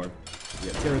next floor. We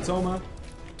got Teratoma.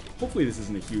 Hopefully this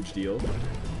isn't a huge deal.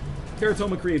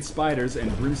 Teratoma creates spiders,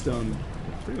 and Brimstone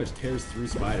pretty much tears through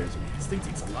spiders. Man, this thing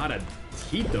takes a lot of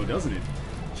heat, though, doesn't it?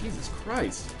 Jesus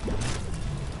Christ.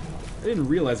 I didn't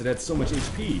realize it had so much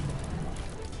HP.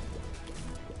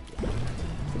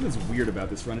 Something's weird about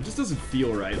this run. It just doesn't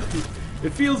feel right.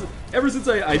 It feels... Ever since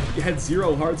I had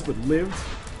 0 hearts but lived,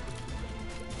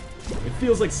 it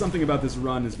feels like something about this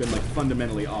run has been, like,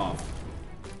 fundamentally off.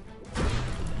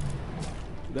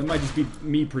 That might just be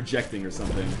me projecting or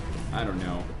something. I don't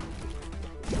know.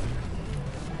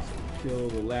 Kill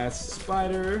the last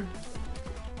spider.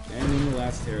 And then the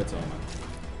last Teratoma.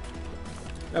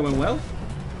 That went well.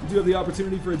 We do have the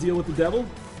opportunity for a deal with the devil.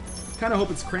 Kind of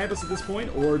hope it's Krampus at this point,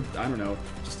 or, I don't know,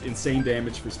 just insane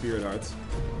damage for Spirit Hearts.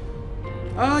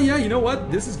 Yeah, you know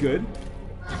what? This is good.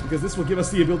 Because this will give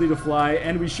us the ability to fly,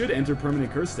 and we should enter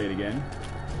permanent curse state again.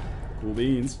 Cool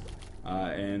beans.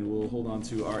 And we'll hold on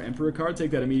to our Emperor card, take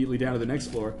that immediately down to the next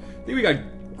floor. I think we got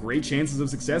great chances of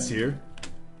success here.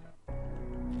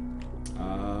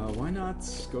 Why not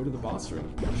go to the boss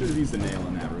room? Should have used the nail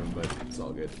in that room, but it's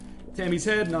all good. Tammy's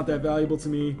head, not that valuable to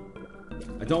me.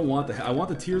 I don't want the... I want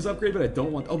the tiers upgrade, but I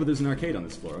don't want... Oh, but there's an arcade on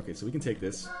this floor. Okay, so we can take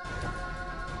this.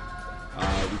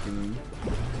 We can do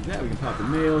that. We can pop the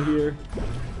nail here.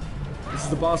 This is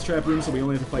the boss trap room, so we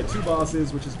only have to fight 2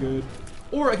 bosses, which is good.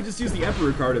 Or I could just use the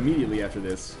Emperor card immediately after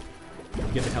this.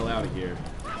 Get the hell out of here.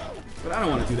 But I don't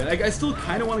want to do that. I still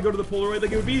kind of want to go to the Polaroid.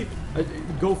 Like, it would be...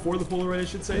 go for the Polaroid, I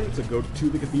should say. To go to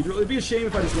the Cathedral. It would be a shame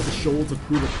if I just went to Shoal to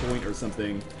prove a point or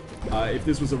something. If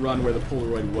this was a run where the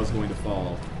Polaroid was going to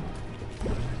fall.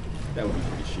 That would be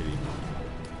pretty shitty.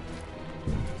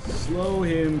 Slow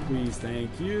him, please.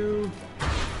 Thank you.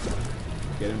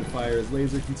 Get him to fire his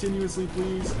laser continuously,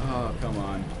 please. Oh, come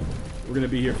on. We're going to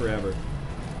be here forever.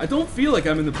 I don't feel like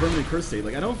I'm in the permanent curse state.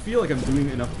 Like, I don't feel like I'm doing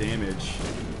enough damage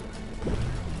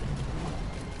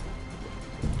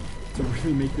to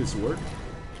really make this work,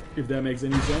 if that makes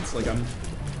any sense. Like,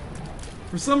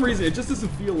 for some reason, it just doesn't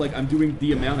feel like I'm doing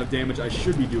the amount of damage I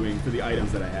should be doing for the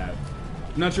items that I have.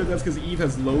 I'm not sure if that's because Eve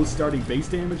has low starting base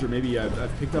damage, or maybe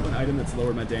I've picked up an item that's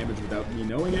lowered my damage without me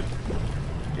knowing it.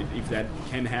 If that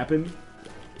can happen.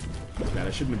 It's bad,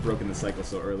 I shouldn't have broken the cycle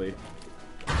so early.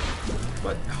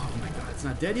 But, oh my god, it's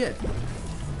not dead yet.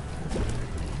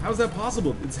 How is that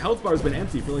possible? Its health bar's been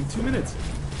empty for like 2 minutes.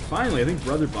 Finally, I think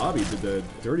Brother Bobby did the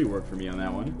dirty work for me on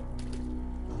that one.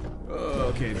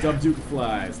 Okay, Dub Duke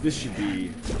flies. This should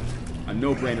be a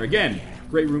no-brainer. Again,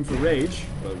 great room for rage,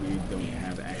 but we don't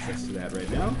have access to that right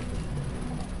now.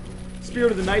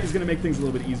 Spirit of the Night is going to make things a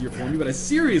little bit easier for me, but I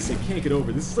seriously can't get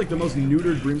over. This is like the most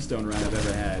neutered Brimstone run I've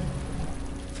ever had.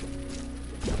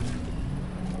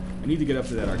 I need to get up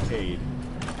to that arcade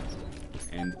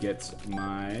and get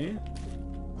my...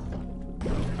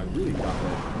 Oh, I really thought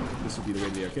that this would be the way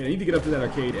to the arcade. I need to get up to that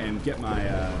arcade and get my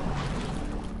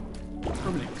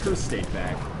permanent curse state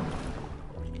back.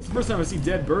 It's the first time I see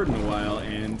Dead Bird in a while,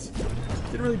 and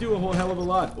didn't really do a whole hell of a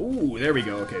lot. Ooh, there we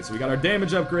go. Okay, so we got our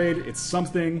damage upgrade. It's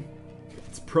something.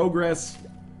 It's progress.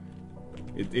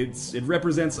 It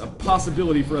represents a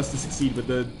possibility for us to succeed, but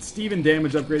the Steven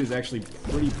damage upgrade is actually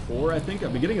pretty poor, I think.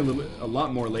 I've been getting a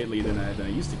lot more lately than I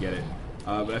used to get it.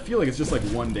 But I feel like it's just like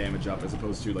 1 damage up as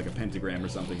opposed to like a pentagram or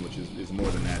something, which is more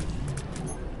than that.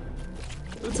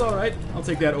 But it's alright. I'll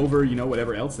take that over, you know,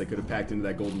 whatever else they could have packed into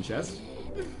that golden chest.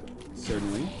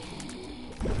 Certainly.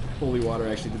 Holy water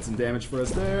actually did some damage for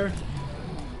us there,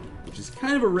 which is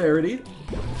kind of a rarity.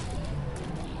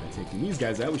 Taking these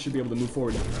guys out, we should be able to move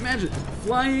forward. Imagine,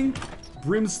 flying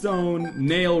Brimstone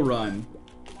nail run.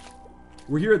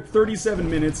 We're here at 37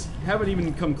 minutes, haven't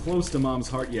even come close to Mom's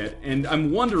Heart yet, and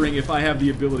I'm wondering if I have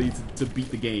the ability to beat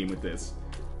the game with this.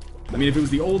 I mean, if it was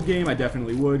the old game, I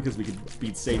definitely would, because we could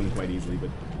beat Satan quite easily, but,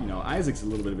 you know, Isaac's a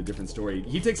little bit of a different story.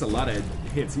 He takes a lot of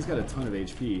hits, he's got a ton of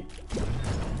HP.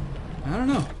 I don't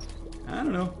know. I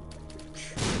don't know.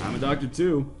 I'm a doctor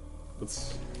too.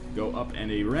 Let's go up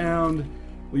and around.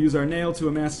 We'll use our nail to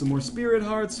amass some more spirit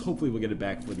hearts. Hopefully we'll get it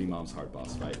back for the Mom's Heart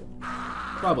boss fight.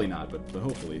 Probably not, but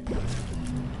hopefully.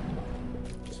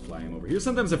 Just fly him over here.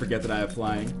 Sometimes I forget that I have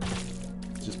flying.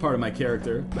 It's just part of my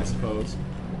character, I suppose.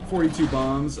 42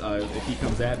 bombs, if he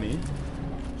comes at me.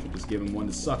 Should just give him one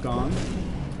to suck on.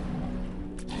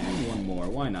 And one more,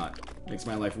 why not? Makes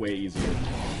my life way easier.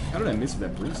 How did I miss with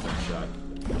that brimstone shot?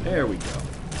 There we go.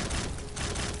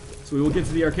 So we will get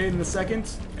to the arcade in a second.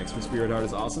 Extra Spirit Heart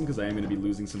is awesome, because I am going to be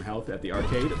losing some health at the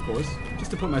arcade, of course.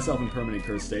 Just to put myself in permanent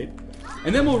curse state.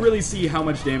 And then we'll really see how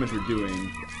much damage we're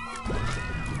doing.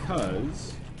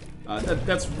 Because...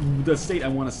 that's the state I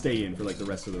want to stay in for like the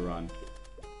rest of the run.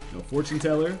 No fortune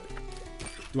teller.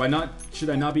 Should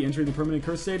I not be entering the permanent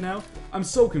curse state now? I'm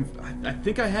so I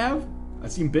think I have? I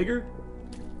seem bigger?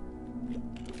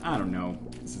 I don't know.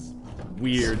 This is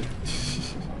weird.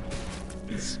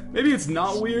 Maybe it's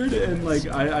not weird, and like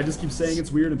I just keep saying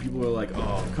it's weird, and people are like,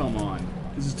 "Oh, come on,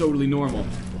 this is totally normal."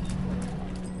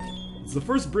 It's the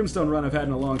first Brimstone run I've had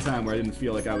in a long time where I didn't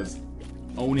feel like I was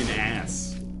owning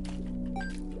ass.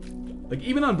 Like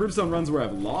even on Brimstone runs where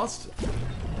I've lost,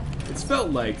 it's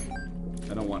felt like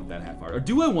I don't want that half heart, or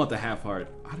do I want the half heart?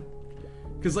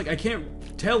 Because like I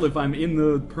can't tell if I'm in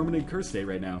the permanent curse state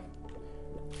right now.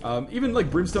 Even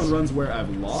like Brimstone runs where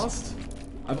I've lost,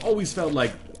 I've always felt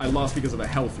like I lost because of a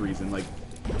health reason. Like,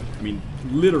 I mean,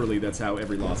 literally that's how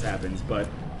every loss happens, but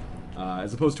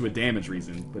as opposed to a damage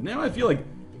reason. But now I feel like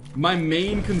my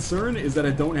main concern is that I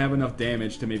don't have enough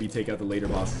damage to maybe take out the later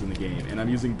bosses in the game, and I'm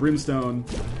using Brimstone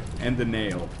and the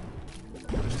nail,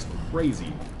 which is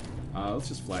crazy. Let's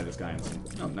just fly this guy in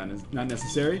some... No, not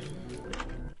necessary.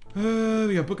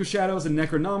 We got Book of Shadows and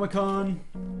Necronomicon.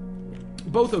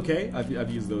 Both okay.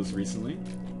 I've used those recently.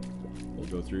 We'll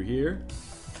go through here.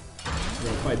 We're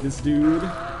gonna fight this dude.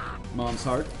 Mom's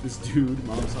Heart. This dude,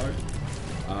 Mom's Heart.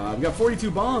 We got 42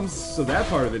 bombs, so that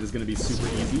part of it is going to be super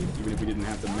easy, even if we didn't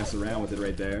have to mess around with it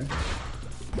right there.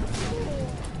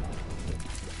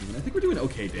 And I think we're doing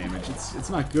okay damage. It's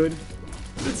not good,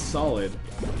 but it's solid.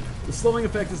 The slowing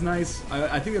effect is nice.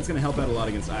 I think that's going to help out a lot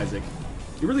against Isaac.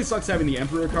 It really sucks having the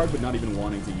Emperor card, but not even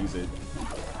wanting to use it.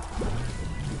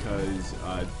 Because,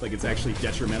 like, it's actually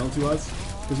detrimental to us.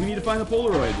 Because we need to find the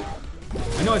Polaroid.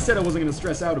 I know I said I wasn't going to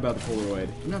stress out about the Polaroid.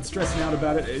 I'm not stressing out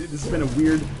about it. This has been a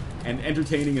weird and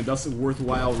entertaining and thus a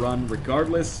worthwhile run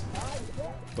regardless.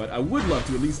 But I would love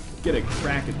to at least get a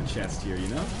crack at the chest here, you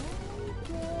know?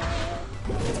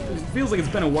 It feels like it's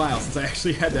been a while since I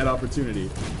actually had that opportunity.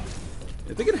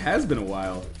 I think it has been a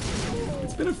while.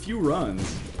 It's been a few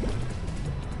runs.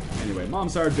 Anyway,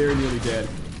 Mom's Heart very nearly dead.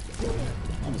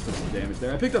 Almost took some damage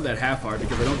there. I picked up that half heart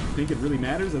because I don't think it really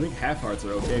matters. I think half hearts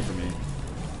are okay for me.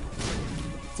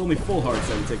 It's only full hearts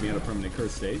that would take me out of permanent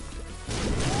curse state.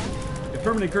 If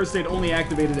permanent curse state only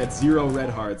activated at 0 red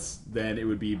hearts, then it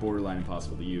would be borderline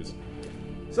impossible to use.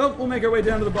 So, we'll make our way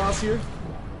down to the boss here.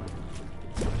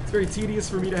 It's very tedious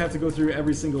for me to have to go through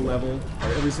every single level, or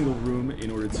every single room, in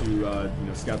order to, you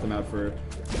know, scout them out for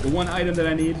the one item that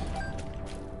I need.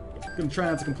 I'm gonna try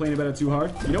not to complain about it too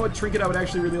hard. You know what trinket I would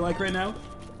actually really like right now?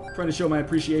 I'm trying to show my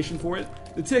appreciation for it.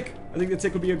 The tick. I think the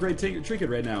tick would be a great trinket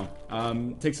right now.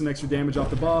 Take some extra damage off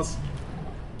the boss.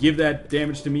 Give that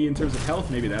damage to me in terms of health.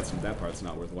 Maybe that part's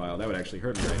not worthwhile. That would actually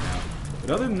hurt me right now.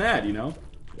 But other than that, you know,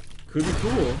 could be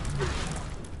cool.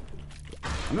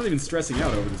 I'm not even stressing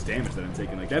out over this damage that I'm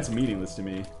taking. Like, that's meaningless to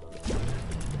me.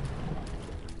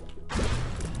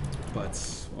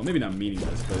 But, well, maybe not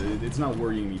meaningless, but it's not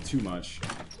worrying me too much.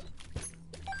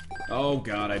 Oh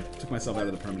god, I took myself out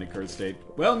of the permanent curse state.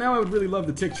 Well, now I would really love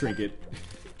the tick trinket.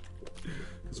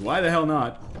 Because why the hell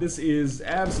not? This is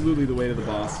absolutely the way to the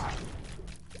boss.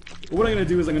 But what I'm going to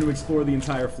do is I'm going to explore the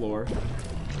entire floor.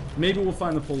 Maybe we'll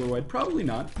find the Polaroid. Probably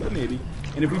not, but maybe.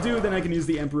 And if we do, then I can use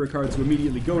the Emperor card to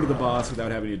immediately go to the boss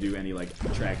without having to do any, like,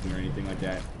 tracking or anything like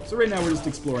that. So right now we're just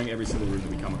exploring every single room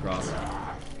that we come across.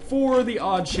 For the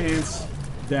odd chance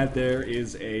that there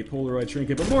is a Polaroid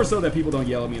trinket, but more so that people don't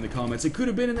yell at me in the comments, it could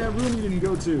have been in that room you didn't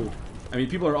go to. I mean,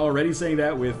 people are already saying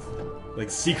that with, like,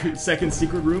 second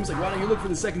secret rooms. Like, why don't you look for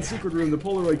the second secret room? The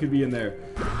Polaroid could be in there.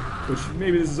 Which,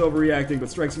 maybe this is overreacting, but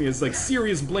strikes me as, like,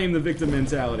 serious blame the victim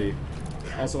mentality.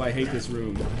 Also, I hate this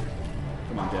room.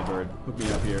 Come on, dead bird. Hook me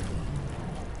up here.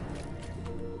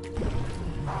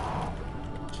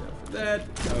 Watch out for that.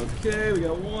 Okay, we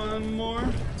got one more.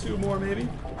 Two more, maybe.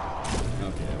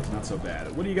 Okay, that was not so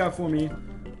bad. What do you got for me?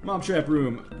 Mob trap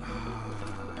room.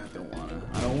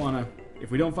 I don't wanna.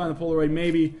 If we don't find the Polaroid,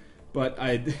 maybe. But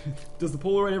does the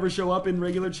Polaroid ever show up in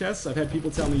regular chests? I've had people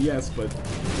tell me yes, but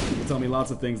people tell me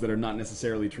lots of things that are not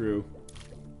necessarily true.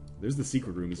 There's the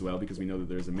secret room as well, because we know that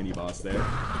there's a mini-boss there.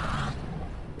 I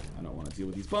don't want to deal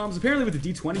with these bombs. Apparently with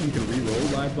the D20 you can re-roll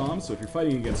live bombs, so if you're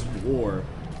fighting against war,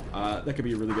 that could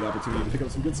be a really good opportunity to pick up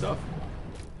some good stuff.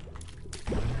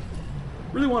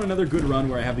 Really want another good run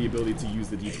where I have the ability to use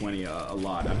the D20 a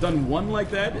lot. I've done one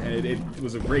like that, and it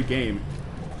was a great game.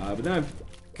 But then I've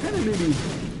kind of maybe,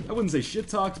 I wouldn't say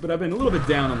shit-talked, but I've been a little bit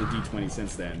down on the D20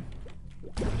 since then.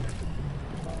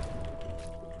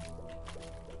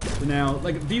 So now,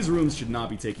 like, these rooms should not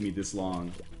be taking me this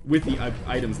long with the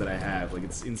items that I have. Like,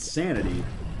 it's insanity.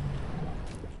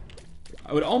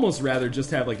 I would almost rather just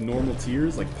have, like, normal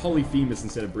tiers, like Polyphemus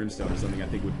instead of Brimstone or something I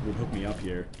think would hook me up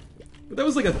here. But that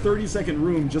was like a 30-second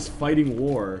room just fighting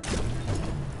war.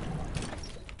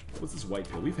 What's this white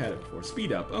pill? We've had it before.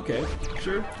 Speed up. Okay,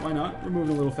 sure. Why not? We're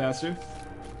moving a little faster.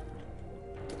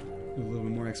 A little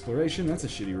bit more exploration. That's a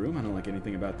shitty room. I don't like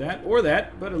anything about that. Or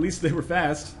that, but at least they were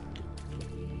fast. So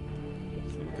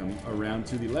we come around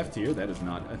to the left here. That is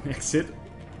not an exit.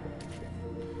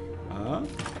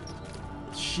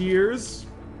 Shears.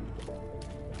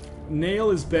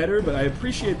 Nail is better, but I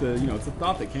appreciate the, you know, it's the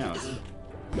thought that counts.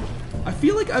 I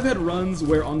feel like I've had runs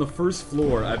where on the first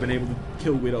floor I've been able to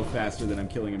kill Widow faster than I'm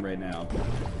killing him right now.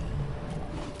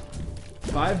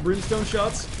 5 brimstone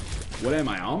shots? What am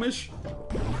I, Amish?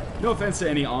 No offense to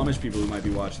any Amish people who might be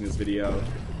watching this video.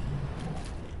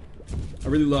 I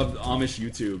really love Amish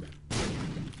YouTube.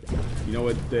 You know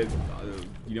what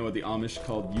the Amish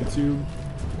called YouTube?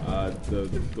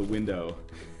 The window.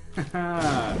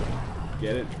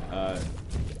 Get it?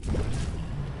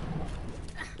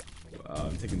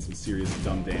 I'm taking some serious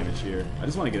dumb damage here. I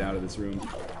just want to get out of this room.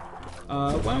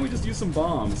 Why don't we just use some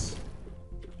bombs?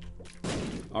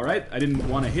 Alright, I didn't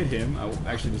want to hit him. I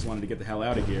actually just wanted to get the hell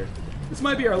out of here. This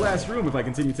might be our last room if I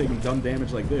continue taking dumb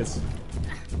damage like this.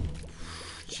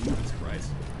 Jesus Christ.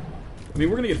 I mean,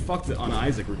 we're gonna get fucked on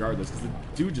Isaac regardless, because the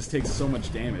dude just takes so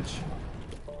much damage.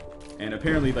 And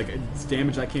apparently, like, it's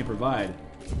damage I can't provide.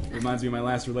 It reminds me of my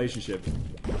last relationship.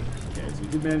 Okay, so we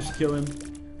did manage to kill him.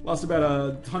 Lost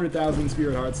about 100,000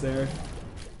 spirit hearts there.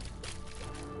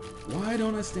 Why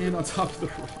don't I stand on top of the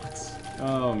rocks?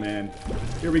 Oh, man.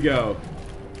 Here we go.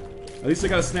 At least I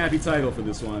got a snappy title for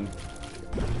this one.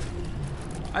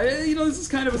 You know, this is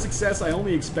kind of a success. I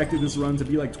only expected this run to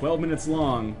be like 12 minutes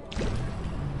long.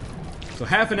 So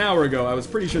half an hour ago, I was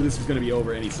pretty sure this was going to be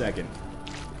over any second.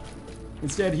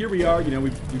 Instead, here we are. You know,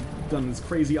 we've done this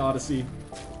crazy odyssey.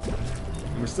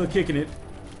 And we're still kicking it.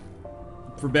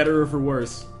 For better or for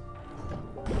worse.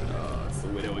 Oh, it's the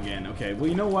Widow again. Okay, well,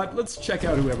 you know what? Let's check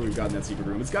out whoever we've got in that secret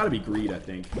room. It's got to be Greed, I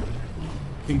think.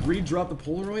 Can Greed drop the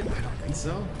Polaroid? I don't think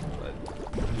so. But,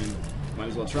 I mean, might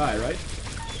as well try, right?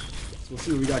 So we'll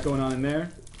see what we got going on in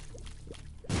there.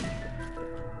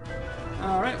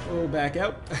 Alright, we'll back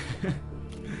out.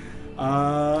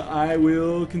 I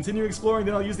will continue exploring,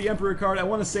 then I'll use the Emperor card. I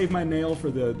want to save my nail for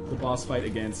the boss fight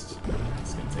against...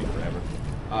 It's gonna take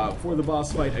forever. For the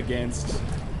boss fight against,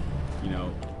 you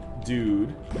know,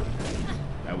 dude.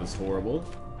 That was horrible.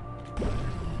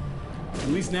 At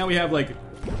least now we have, like,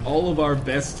 all of our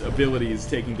best abilities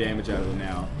taking damage out of him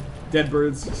now.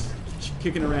 Deadbird's just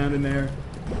kicking around in there.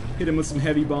 Hit him with some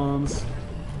heavy bombs.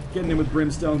 Getting him with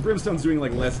Brimstone. Brimstone's doing,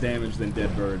 like, less damage than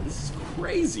Deadbird. This is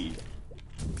crazy.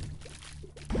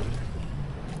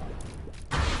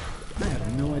 I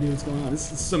have no idea what's going on. This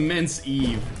cements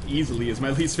Eve easily as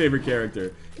my least favorite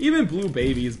character. Even Blue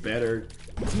Baby is better.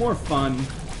 It's more fun.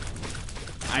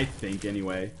 I think,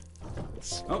 anyway.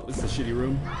 Oh, this is a shitty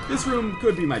room. This room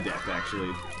could be my death,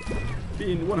 actually.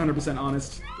 Being 100%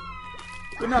 honest.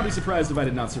 Would not be surprised if I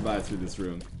did not survive through this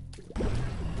room.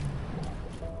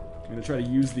 I'm gonna try to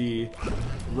use the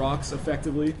rocks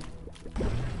effectively.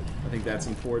 I think that's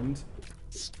important.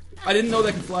 I didn't know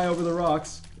that could fly over the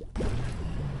rocks.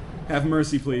 Have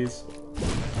mercy, please.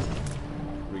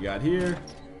 What we got here?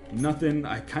 Nothing.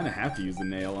 I kind of have to use the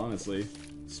nail, honestly.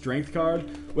 Strength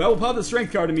card. Well, we'll pop the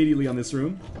strength card immediately on this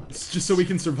room. It's just so we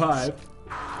can survive.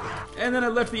 And then I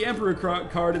left the Emperor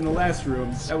card in the last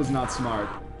room. That was not smart.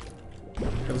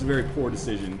 That was a very poor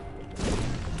decision.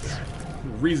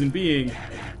 Reason being,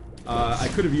 I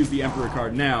could have used the Emperor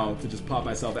card now to just pop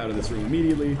myself out of this room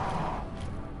immediately.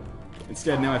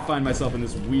 Instead, now I find myself in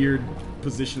this weird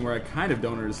position where I kind of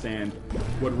don't understand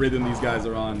what rhythm these guys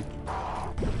are on.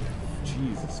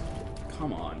 Jesus.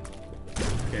 Come on.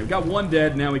 Okay, we've got one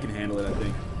dead. Now we can handle it, I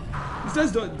think. These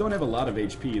guys don't have a lot of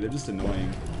HP. They're just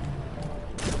annoying.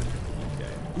 Okay.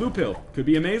 Blue pill. Could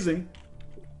be amazing.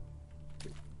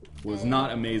 Was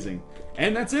not amazing.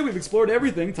 And that's it. We've explored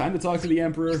everything. Time to talk to the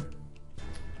Emperor.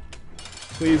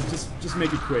 Please, just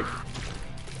make it quick.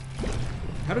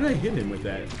 How did I hit him with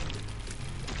that?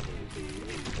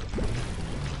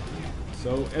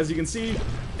 So, as you can see,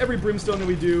 every Brimstone that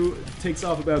we do takes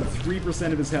off about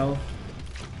 3% of his health.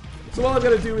 So all I've got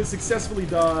to do is successfully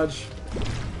dodge,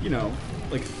 you know,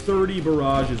 like 30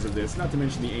 barrages of this. Not to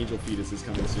mention the Angel Fetus is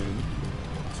coming soon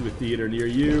to a theater near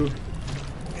you.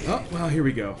 Oh, well, here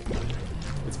we go.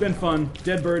 It's been fun.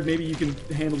 Deadbird, maybe you can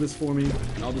handle this for me,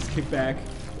 and I'll just kick back,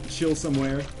 chill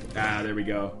somewhere. Ah, there we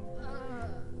go.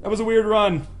 That was a weird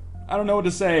run. I don't know what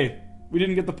to say. We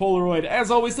didn't get the Polaroid.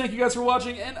 As always, thank you guys for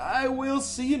watching, and I will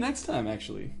see you next time,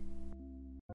 actually.